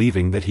simply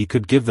believing that he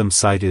could give them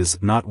sight, is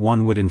not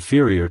one whit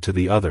inferior to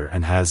the other,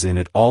 and has in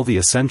it all the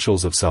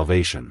essentials of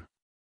salvation.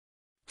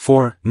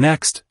 For,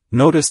 next,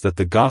 notice that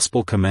the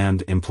gospel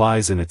command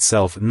implies in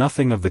itself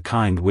nothing of the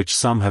kind which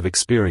some have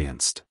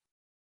experienced.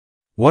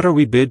 What are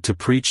we bid to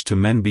preach to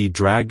men? Be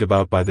dragged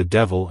about by the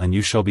devil and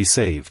you shall be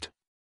saved.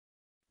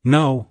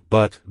 No,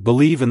 but,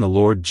 believe in the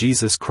Lord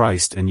Jesus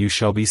Christ and you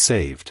shall be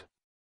saved.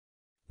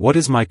 What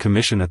is my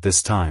commission at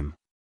this time?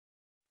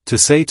 To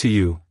say to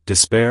you,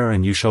 despair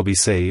and you shall be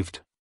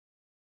saved?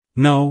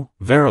 No,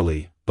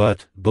 verily,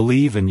 but,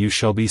 believe and you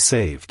shall be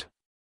saved.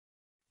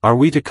 Are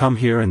we to come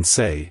here and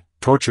say,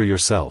 torture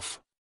yourself?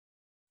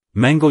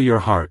 Mangle your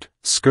heart,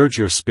 scourge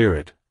your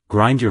spirit,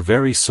 grind your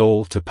very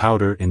soul to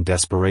powder in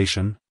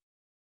desperation?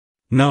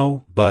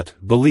 No, but,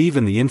 believe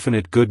in the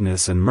infinite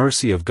goodness and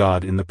mercy of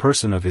God in the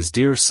person of his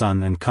dear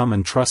Son, and come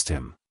and trust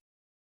him.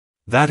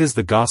 That is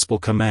the gospel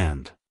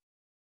command.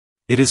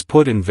 It is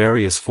put in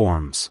various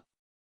forms.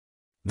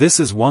 This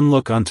is one: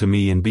 look unto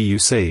me and be you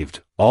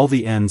saved, all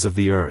the ends of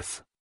the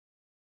earth.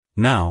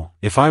 Now,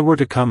 if I were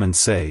to come and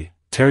say,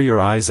 tear your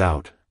eyes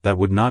out, that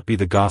would not be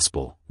the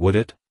gospel, would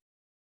it?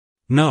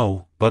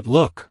 No, but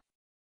look.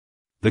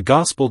 The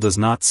gospel does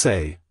not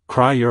say,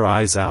 cry your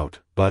eyes out,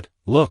 but,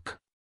 look.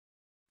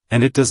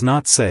 And it does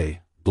not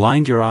say,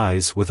 blind your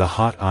eyes with a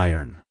hot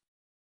iron.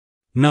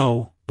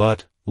 No,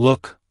 but,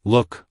 look,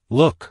 look,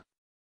 look.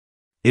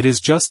 It is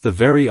just the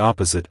very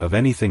opposite of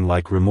anything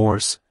like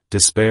remorse,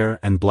 despair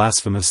and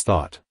blasphemous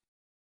thought.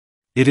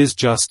 It is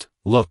just,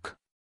 look.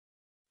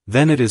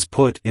 Then it is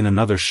put in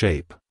another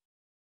shape.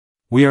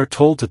 We are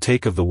told to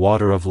take of the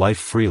water of life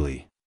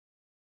freely.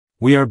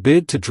 We are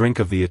bid to drink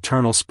of the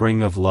eternal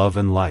spring of love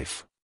and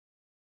life.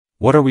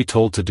 What are we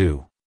told to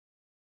do?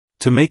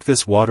 To make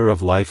this water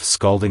of life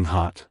scalding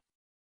hot?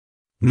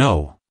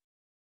 No.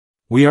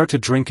 We are to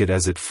drink it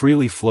as it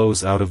freely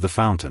flows out of the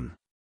fountain.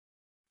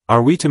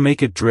 Are we to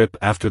make it drip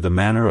after the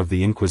manner of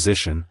the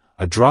Inquisition,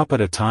 a drop at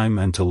a time,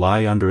 and to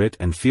lie under it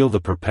and feel the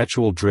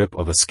perpetual drip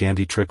of a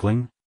scanty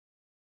trickling?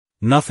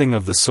 Nothing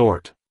of the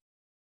sort.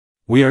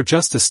 We are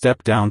just to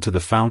step down to the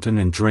fountain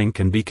and drink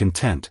and be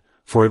content,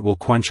 for it will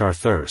quench our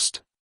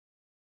thirst.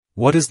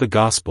 What is the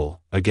gospel,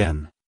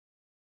 again?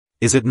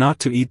 Is it not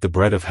to eat the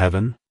bread of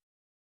heaven?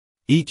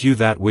 Eat you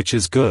that which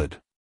is good.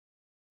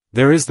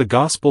 There is the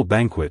gospel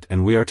banquet,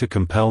 and we are to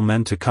compel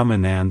men to come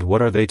in, and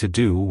what are they to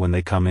do when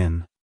they come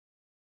in?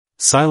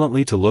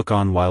 Silently to look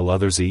on while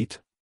others eat?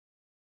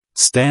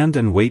 Stand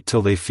and wait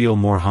till they feel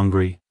more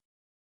hungry?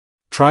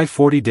 Try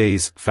 40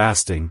 days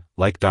fasting,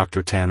 like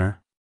Dr.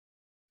 Tanner?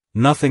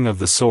 Nothing of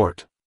the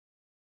sort.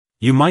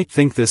 You might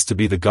think this to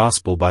be the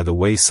gospel by the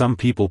way some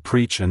people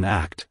preach and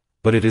act,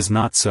 but it is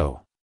not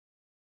so.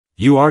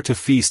 You are to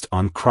feast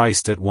on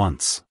Christ at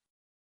once.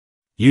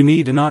 You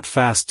need not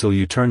fast till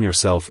you turn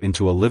yourself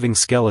into a living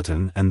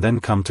skeleton and then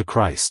come to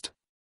Christ.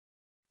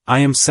 I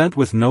am sent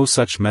with no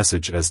such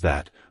message as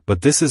that,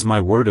 but this is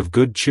my word of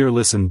good cheer: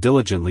 listen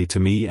diligently to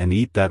me and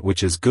eat that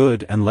which is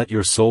good, and let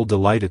your soul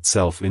delight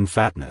itself in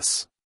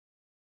fatness.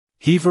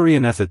 He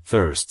that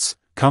thirsts,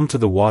 come to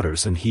the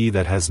waters, and he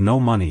that has no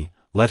money,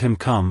 let him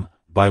come,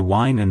 buy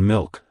wine and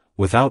milk,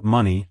 without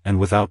money and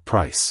without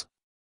price.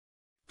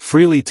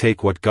 Freely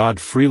take what God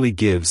freely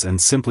gives,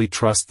 and simply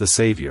trust the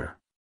Savior.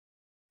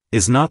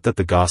 Is not that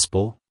the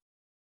gospel?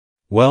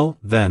 Well,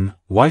 then,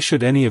 why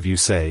should any of you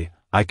say,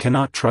 I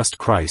cannot trust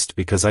Christ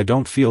because I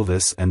don't feel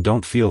this and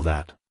don't feel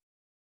that?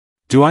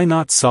 Do I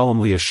not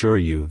solemnly assure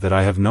you that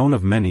I have known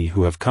of many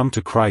who have come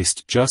to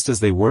Christ just as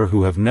they were,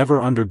 who have never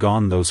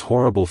undergone those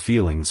horrible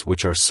feelings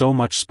which are so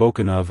much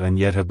spoken of, and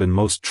yet have been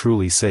most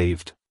truly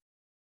saved?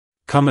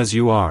 Come as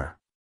you are.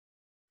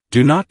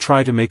 Do not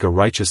try to make a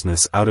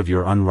righteousness out of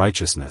your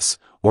unrighteousness,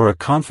 or a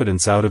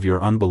confidence out of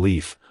your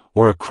unbelief,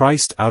 or a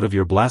Christ out of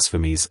your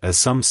blasphemies, as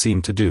some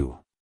seem to do.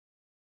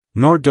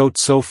 Nor dote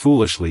so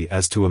foolishly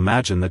as to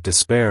imagine that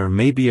despair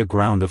may be a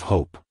ground of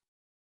hope.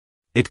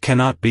 It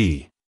cannot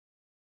be.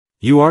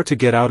 You are to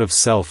get out of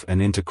self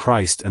and into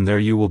Christ, and there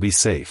you will be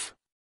safe.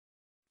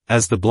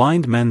 As the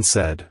blind men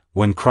said,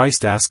 when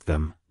Christ asked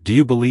them, Do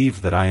you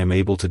believe that I am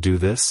able to do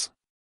this?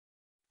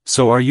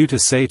 So are you to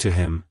say to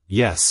him,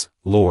 Yes,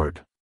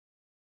 Lord.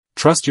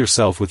 Trust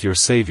yourself with your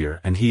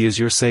Savior, and he is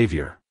your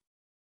Savior.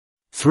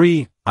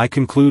 3. I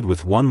conclude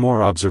with one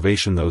more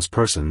observation. Those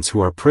persons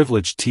who are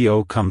privileged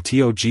to come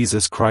to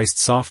Jesus Christ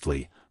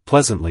softly,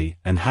 pleasantly,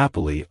 and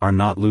happily are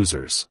not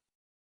losers.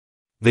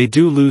 They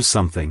do lose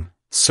something,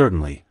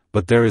 certainly,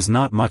 but there is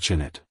not much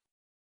in it.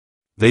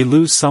 They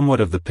lose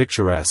somewhat of the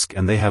picturesque,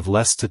 and they have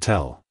less to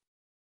tell.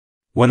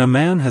 When a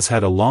man has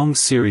had a long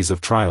series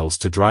of trials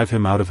to drive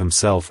him out of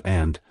himself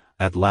and,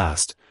 at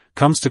last,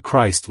 comes to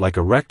Christ like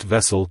a wrecked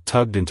vessel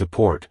tugged into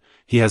port,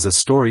 he has a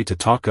story to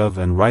talk of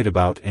and write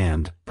about,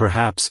 and,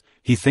 perhaps,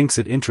 he thinks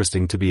it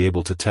interesting to be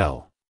able to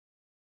tell.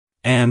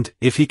 And,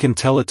 if he can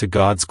tell it to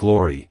God's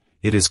glory,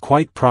 it is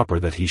quite proper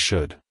that he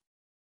should.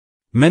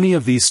 Many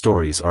of these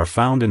stories are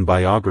found in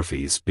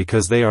biographies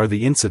because they are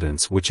the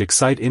incidents which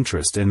excite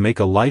interest and make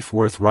a life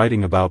worth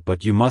writing about,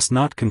 but you must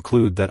not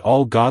conclude that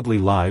all godly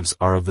lives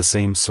are of the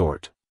same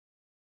sort.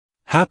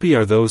 Happy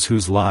are those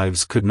whose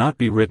lives could not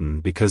be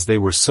written because they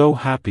were so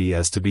happy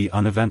as to be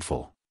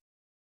uneventful.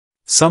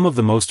 Some of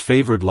the most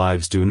favored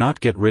lives do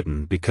not get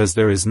written because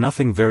there is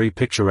nothing very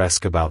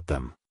picturesque about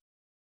them.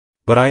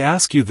 But I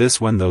ask you this: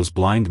 when those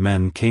blind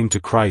men came to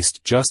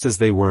Christ just as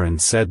they were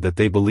and said that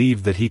they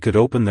believed that he could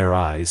open their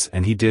eyes,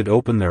 and he did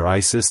open their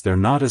eyes, is there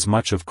not as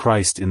much of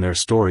Christ in their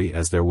story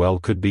as there well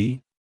could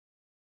be?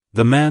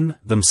 The men,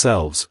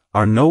 themselves,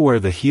 are nowhere.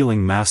 The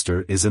healing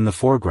master is in the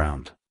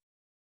foreground.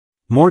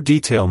 More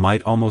detail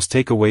might almost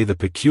take away the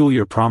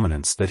peculiar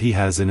prominence that he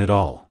has in it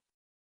all.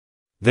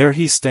 There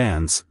he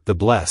stands, the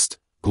blessed,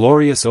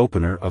 glorious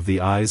opener of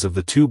the eyes of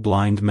the two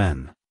blind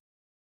men.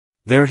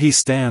 There he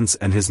stands,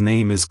 and his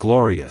name is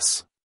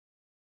glorious.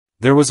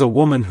 There was a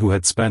woman who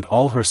had spent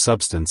all her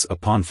substance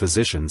upon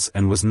physicians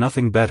and was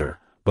nothing better,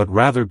 but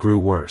rather grew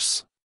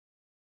worse.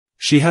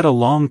 She had a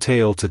long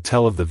tale to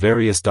tell of the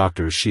various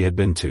doctors she had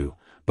been to,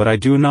 but I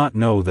do not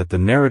know that the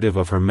narrative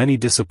of her many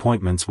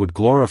disappointments would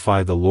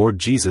glorify the Lord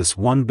Jesus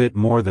one bit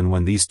more than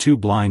when these two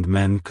blind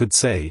men could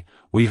say,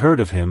 We heard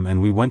of him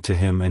and we went to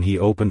him and he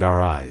opened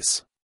our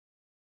eyes.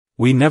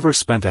 We never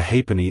spent a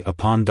halfpenny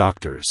upon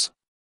doctors.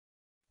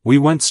 We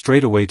went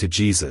straight away to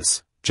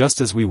Jesus,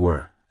 just as we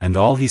were, and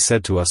all he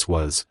said to us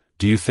was,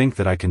 Do you think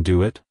that I can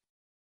do it?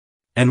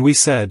 And we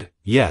said,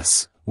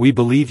 Yes, we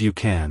believe you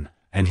can,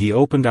 and he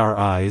opened our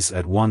eyes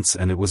at once,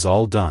 and it was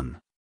all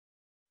done.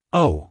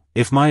 Oh,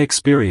 if my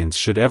experience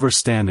should ever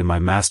stand in my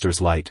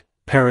Master's light,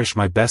 perish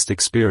my best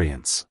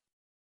experience.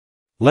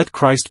 Let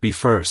Christ be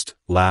first,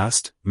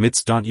 last,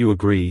 midst. Don't you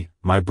agree,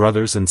 my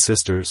brothers and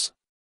sisters?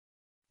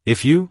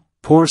 If you,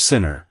 poor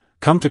sinner,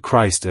 come to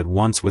Christ at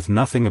once with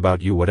nothing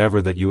about you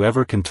whatever that you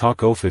ever can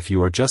talk of, if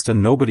you are just a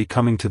nobody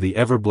coming to the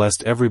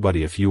ever-blessed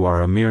everybody, if you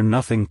are a mere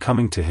nothing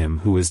coming to him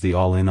who is the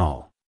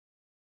all-in-all.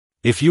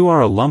 If you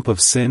are a lump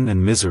of sin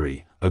and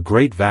misery, a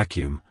great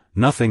vacuum,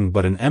 nothing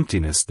but an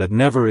emptiness that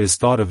never is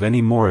thought of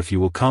any more. If you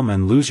will come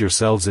and lose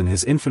yourselves in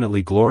His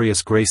infinitely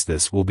glorious grace,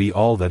 this will be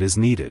all that is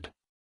needed.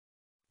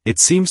 It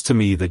seems to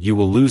me that you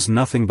will lose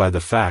nothing by the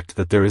fact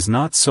that there is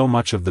not so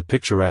much of the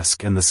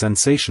picturesque and the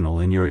sensational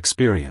in your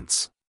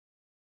experience.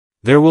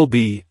 There will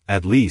be,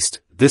 at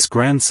least, this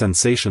grand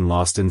sensation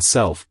lost in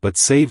self but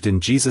saved in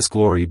Jesus.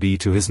 Glory be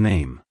to His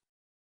name.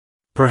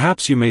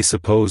 Perhaps you may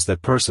suppose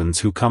that persons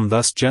who come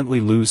thus gently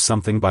lose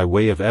something by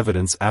way of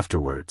evidence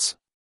afterwards.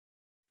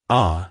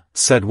 Ah,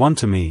 said one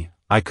to me,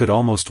 I could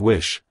almost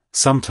wish,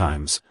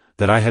 sometimes,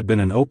 that I had been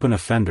an open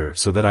offender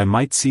so that I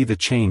might see the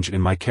change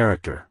in my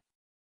character.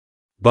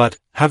 But,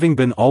 having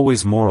been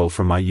always moral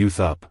from my youth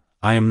up,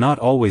 I am not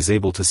always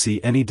able to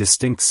see any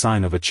distinct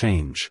sign of a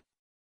change.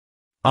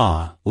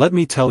 Ah, let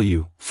me tell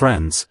you,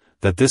 friends,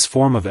 that this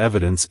form of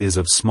evidence is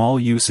of small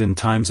use in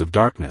times of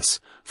darkness,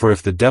 for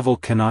if the devil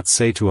cannot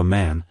say to a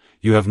man,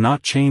 you have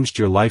not changed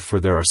your life, for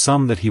there are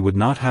some that he would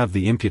not have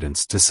the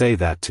impudence to say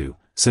that to,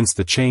 since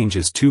the change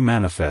is too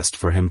manifest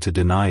for him to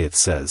deny it,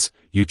 says,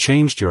 you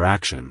changed your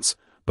actions,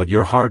 but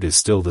your heart is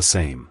still the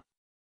same.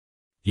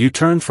 You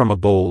turned from a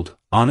bold,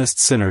 honest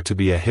sinner to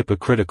be a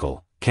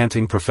hypocritical,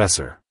 canting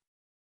professor.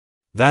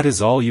 That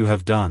is all you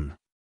have done.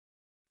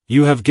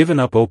 You have given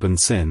up open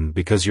sin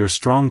because your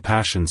strong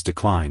passions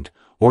declined,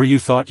 or you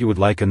thought you would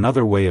like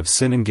another way of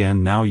sin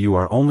again. Now you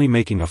are only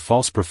making a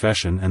false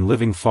profession and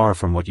living far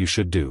from what you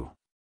should do.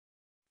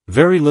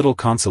 Very little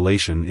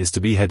consolation is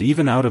to be had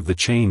even out of the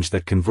change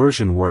that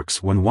conversion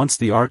works when once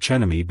the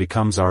archenemy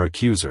becomes our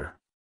accuser.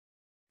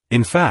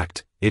 In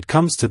fact, it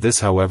comes to this: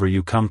 however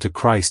you come to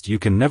Christ, you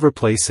can never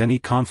place any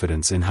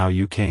confidence in how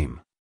you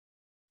came.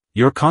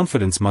 Your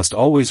confidence must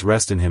always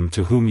rest in Him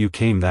to whom you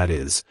came, that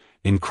is,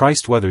 in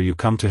Christ, whether you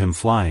come to Him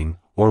flying,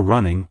 or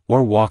running,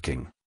 or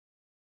walking.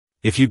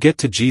 If you get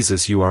to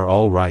Jesus, you are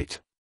all right.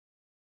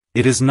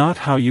 It is not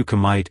how you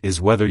come, it is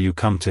whether you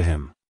come to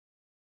Him.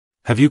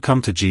 Have you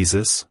come to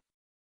Jesus?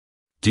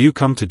 Do you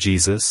come to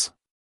Jesus?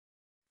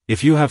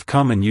 If you have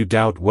come and you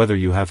doubt whether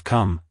you have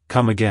come,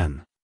 come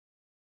again.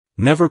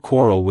 Never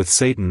quarrel with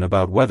Satan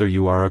about whether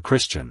you are a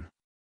Christian.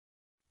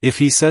 If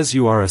he says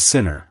you are a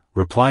sinner,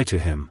 reply to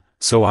him,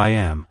 so I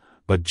am,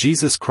 but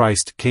Jesus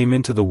Christ came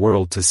into the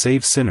world to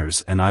save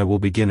sinners, and I will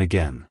begin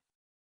again.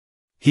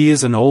 He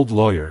is an old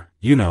lawyer,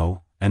 you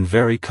know, and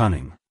very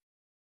cunning.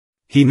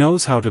 He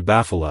knows how to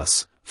baffle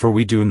us, for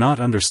we do not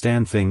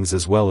understand things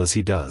as well as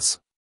he does.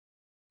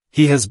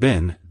 He has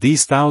been,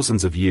 these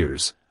thousands of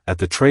years, at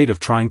the trade of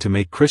trying to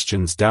make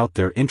Christians doubt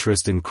their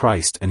interest in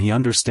Christ, and he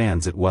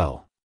understands it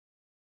well.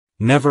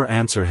 Never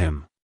answer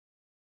him.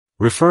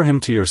 Refer him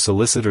to your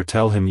solicitor.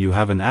 Tell him you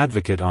have an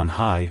advocate on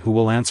high who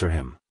will answer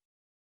him.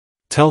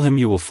 Tell him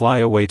you will fly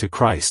away to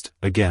Christ,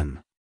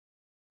 again.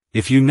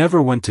 If you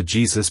never went to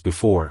Jesus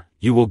before,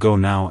 you will go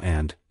now,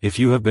 and, if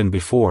you have been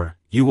before,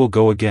 you will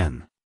go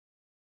again.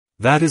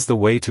 That is the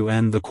way to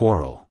end the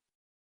quarrel.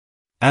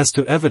 As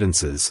to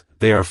evidences,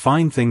 they are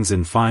fine things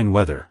in fine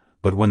weather,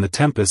 but when the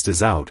tempest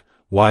is out,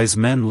 wise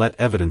men let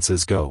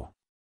evidences go.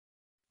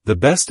 The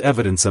best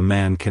evidence a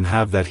man can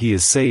have that he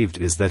is saved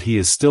is that he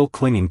is still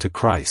clinging to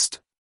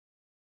Christ.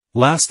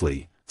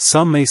 Lastly,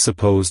 some may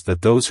suppose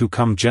that those who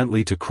come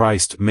gently to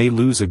Christ may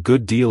lose a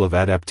good deal of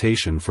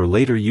adaptation for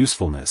later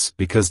usefulness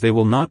because they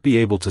will not be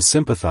able to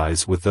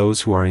sympathize with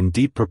those who are in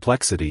deep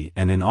perplexity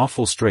and in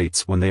awful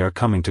straits when they are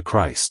coming to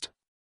Christ.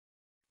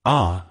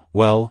 Ah,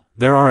 well,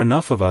 there are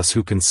enough of us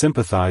who can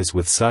sympathize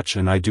with such,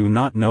 and I do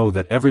not know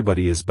that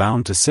everybody is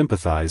bound to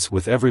sympathize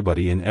with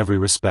everybody in every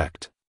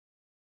respect.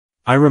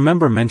 I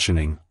remember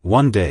mentioning,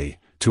 one day,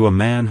 to a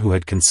man who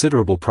had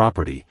considerable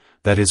property,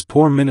 that his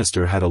poor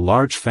minister had a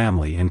large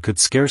family and could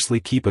scarcely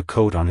keep a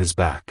coat on his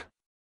back.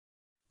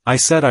 I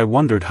said I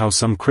wondered how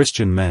some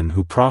Christian men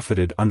who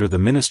profited under the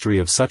ministry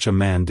of such a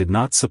man did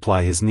not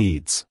supply his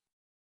needs.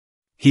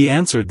 He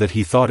answered that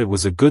he thought it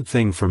was a good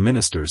thing for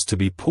ministers to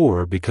be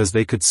poor because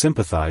they could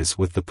sympathize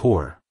with the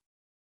poor.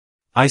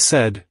 I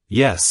said,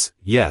 yes,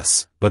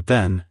 but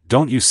then,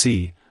 don't you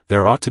see,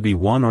 there ought to be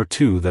one or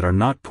two that are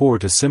not poor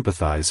to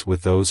sympathize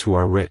with those who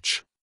are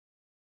rich.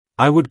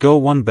 I would go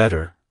one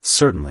better,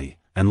 certainly,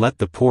 and let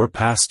the poor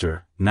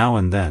pastor, now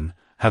and then,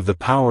 have the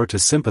power to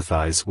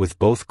sympathize with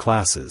both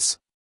classes.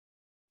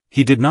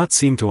 He did not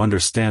seem to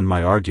understand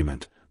my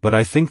argument, but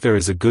I think there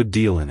is a good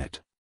deal in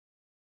it.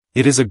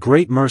 It is a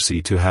great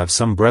mercy to have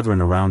some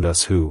brethren around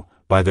us who,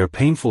 by their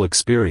painful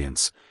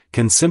experience,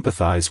 can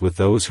sympathize with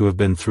those who have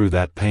been through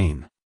that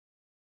pain.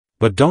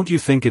 But don't you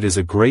think it is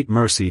a great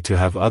mercy to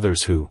have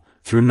others who,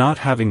 through not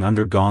having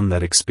undergone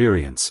that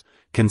experience,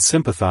 can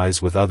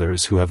sympathize with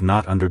others who have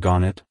not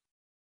undergone it?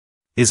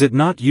 Is it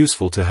not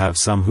useful to have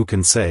some who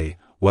can say,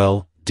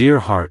 well, dear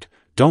heart,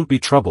 don't be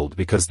troubled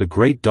because the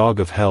great dog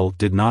of hell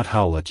did not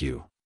howl at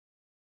you.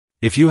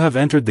 If you have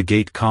entered the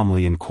gate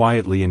calmly and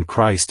quietly and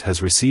Christ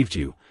has received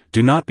you,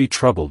 do not be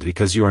troubled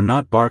because you are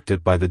not barked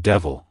at by the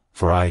devil,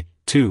 for I,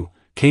 too,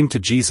 came to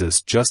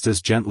Jesus just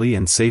as gently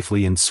and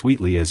safely and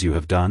sweetly as you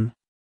have done.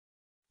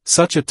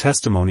 Such a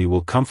testimony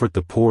will comfort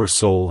the poor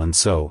soul, and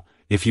so,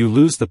 if you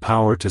lose the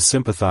power to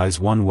sympathize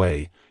one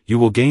way, you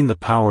will gain the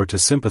power to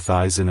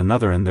sympathize in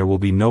another, and there will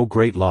be no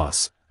great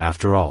loss,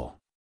 after all.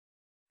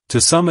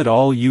 To sum it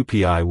all,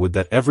 UPI would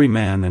that every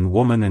man and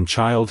woman and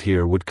child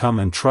here would come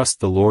and trust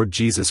the Lord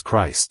Jesus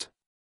Christ.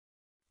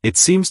 It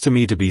seems to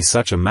me to be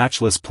such a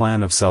matchless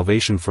plan of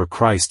salvation for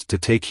Christ to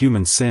take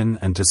human sin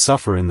and to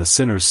suffer in the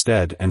sinner's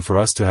stead, and for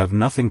us to have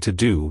nothing to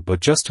do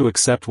but just to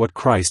accept what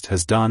Christ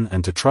has done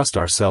and to trust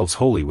ourselves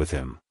wholly with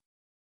him.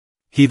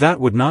 He that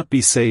would not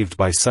be saved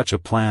by such a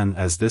plan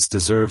as this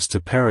deserves to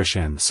perish,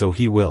 and so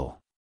he will.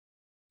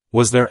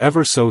 Was there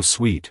ever so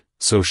sweet,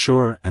 so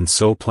sure and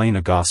so plain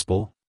a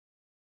gospel?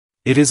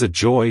 It is a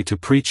joy to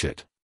preach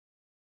it.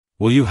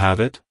 Will you have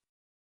it?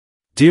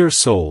 Dear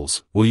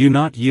souls, will you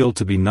not yield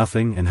to be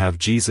nothing and have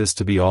Jesus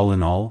to be all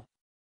in all?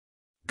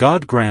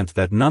 God grant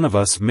that none of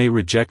us may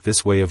reject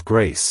this way of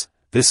grace,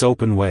 this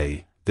open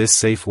way, this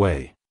safe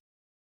way.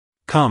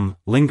 Come,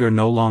 linger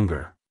no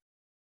longer.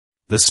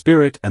 The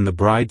Spirit and the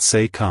bride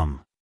say,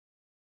 Come.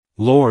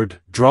 Lord,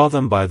 draw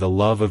them by the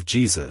love of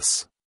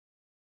Jesus.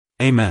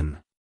 Amen.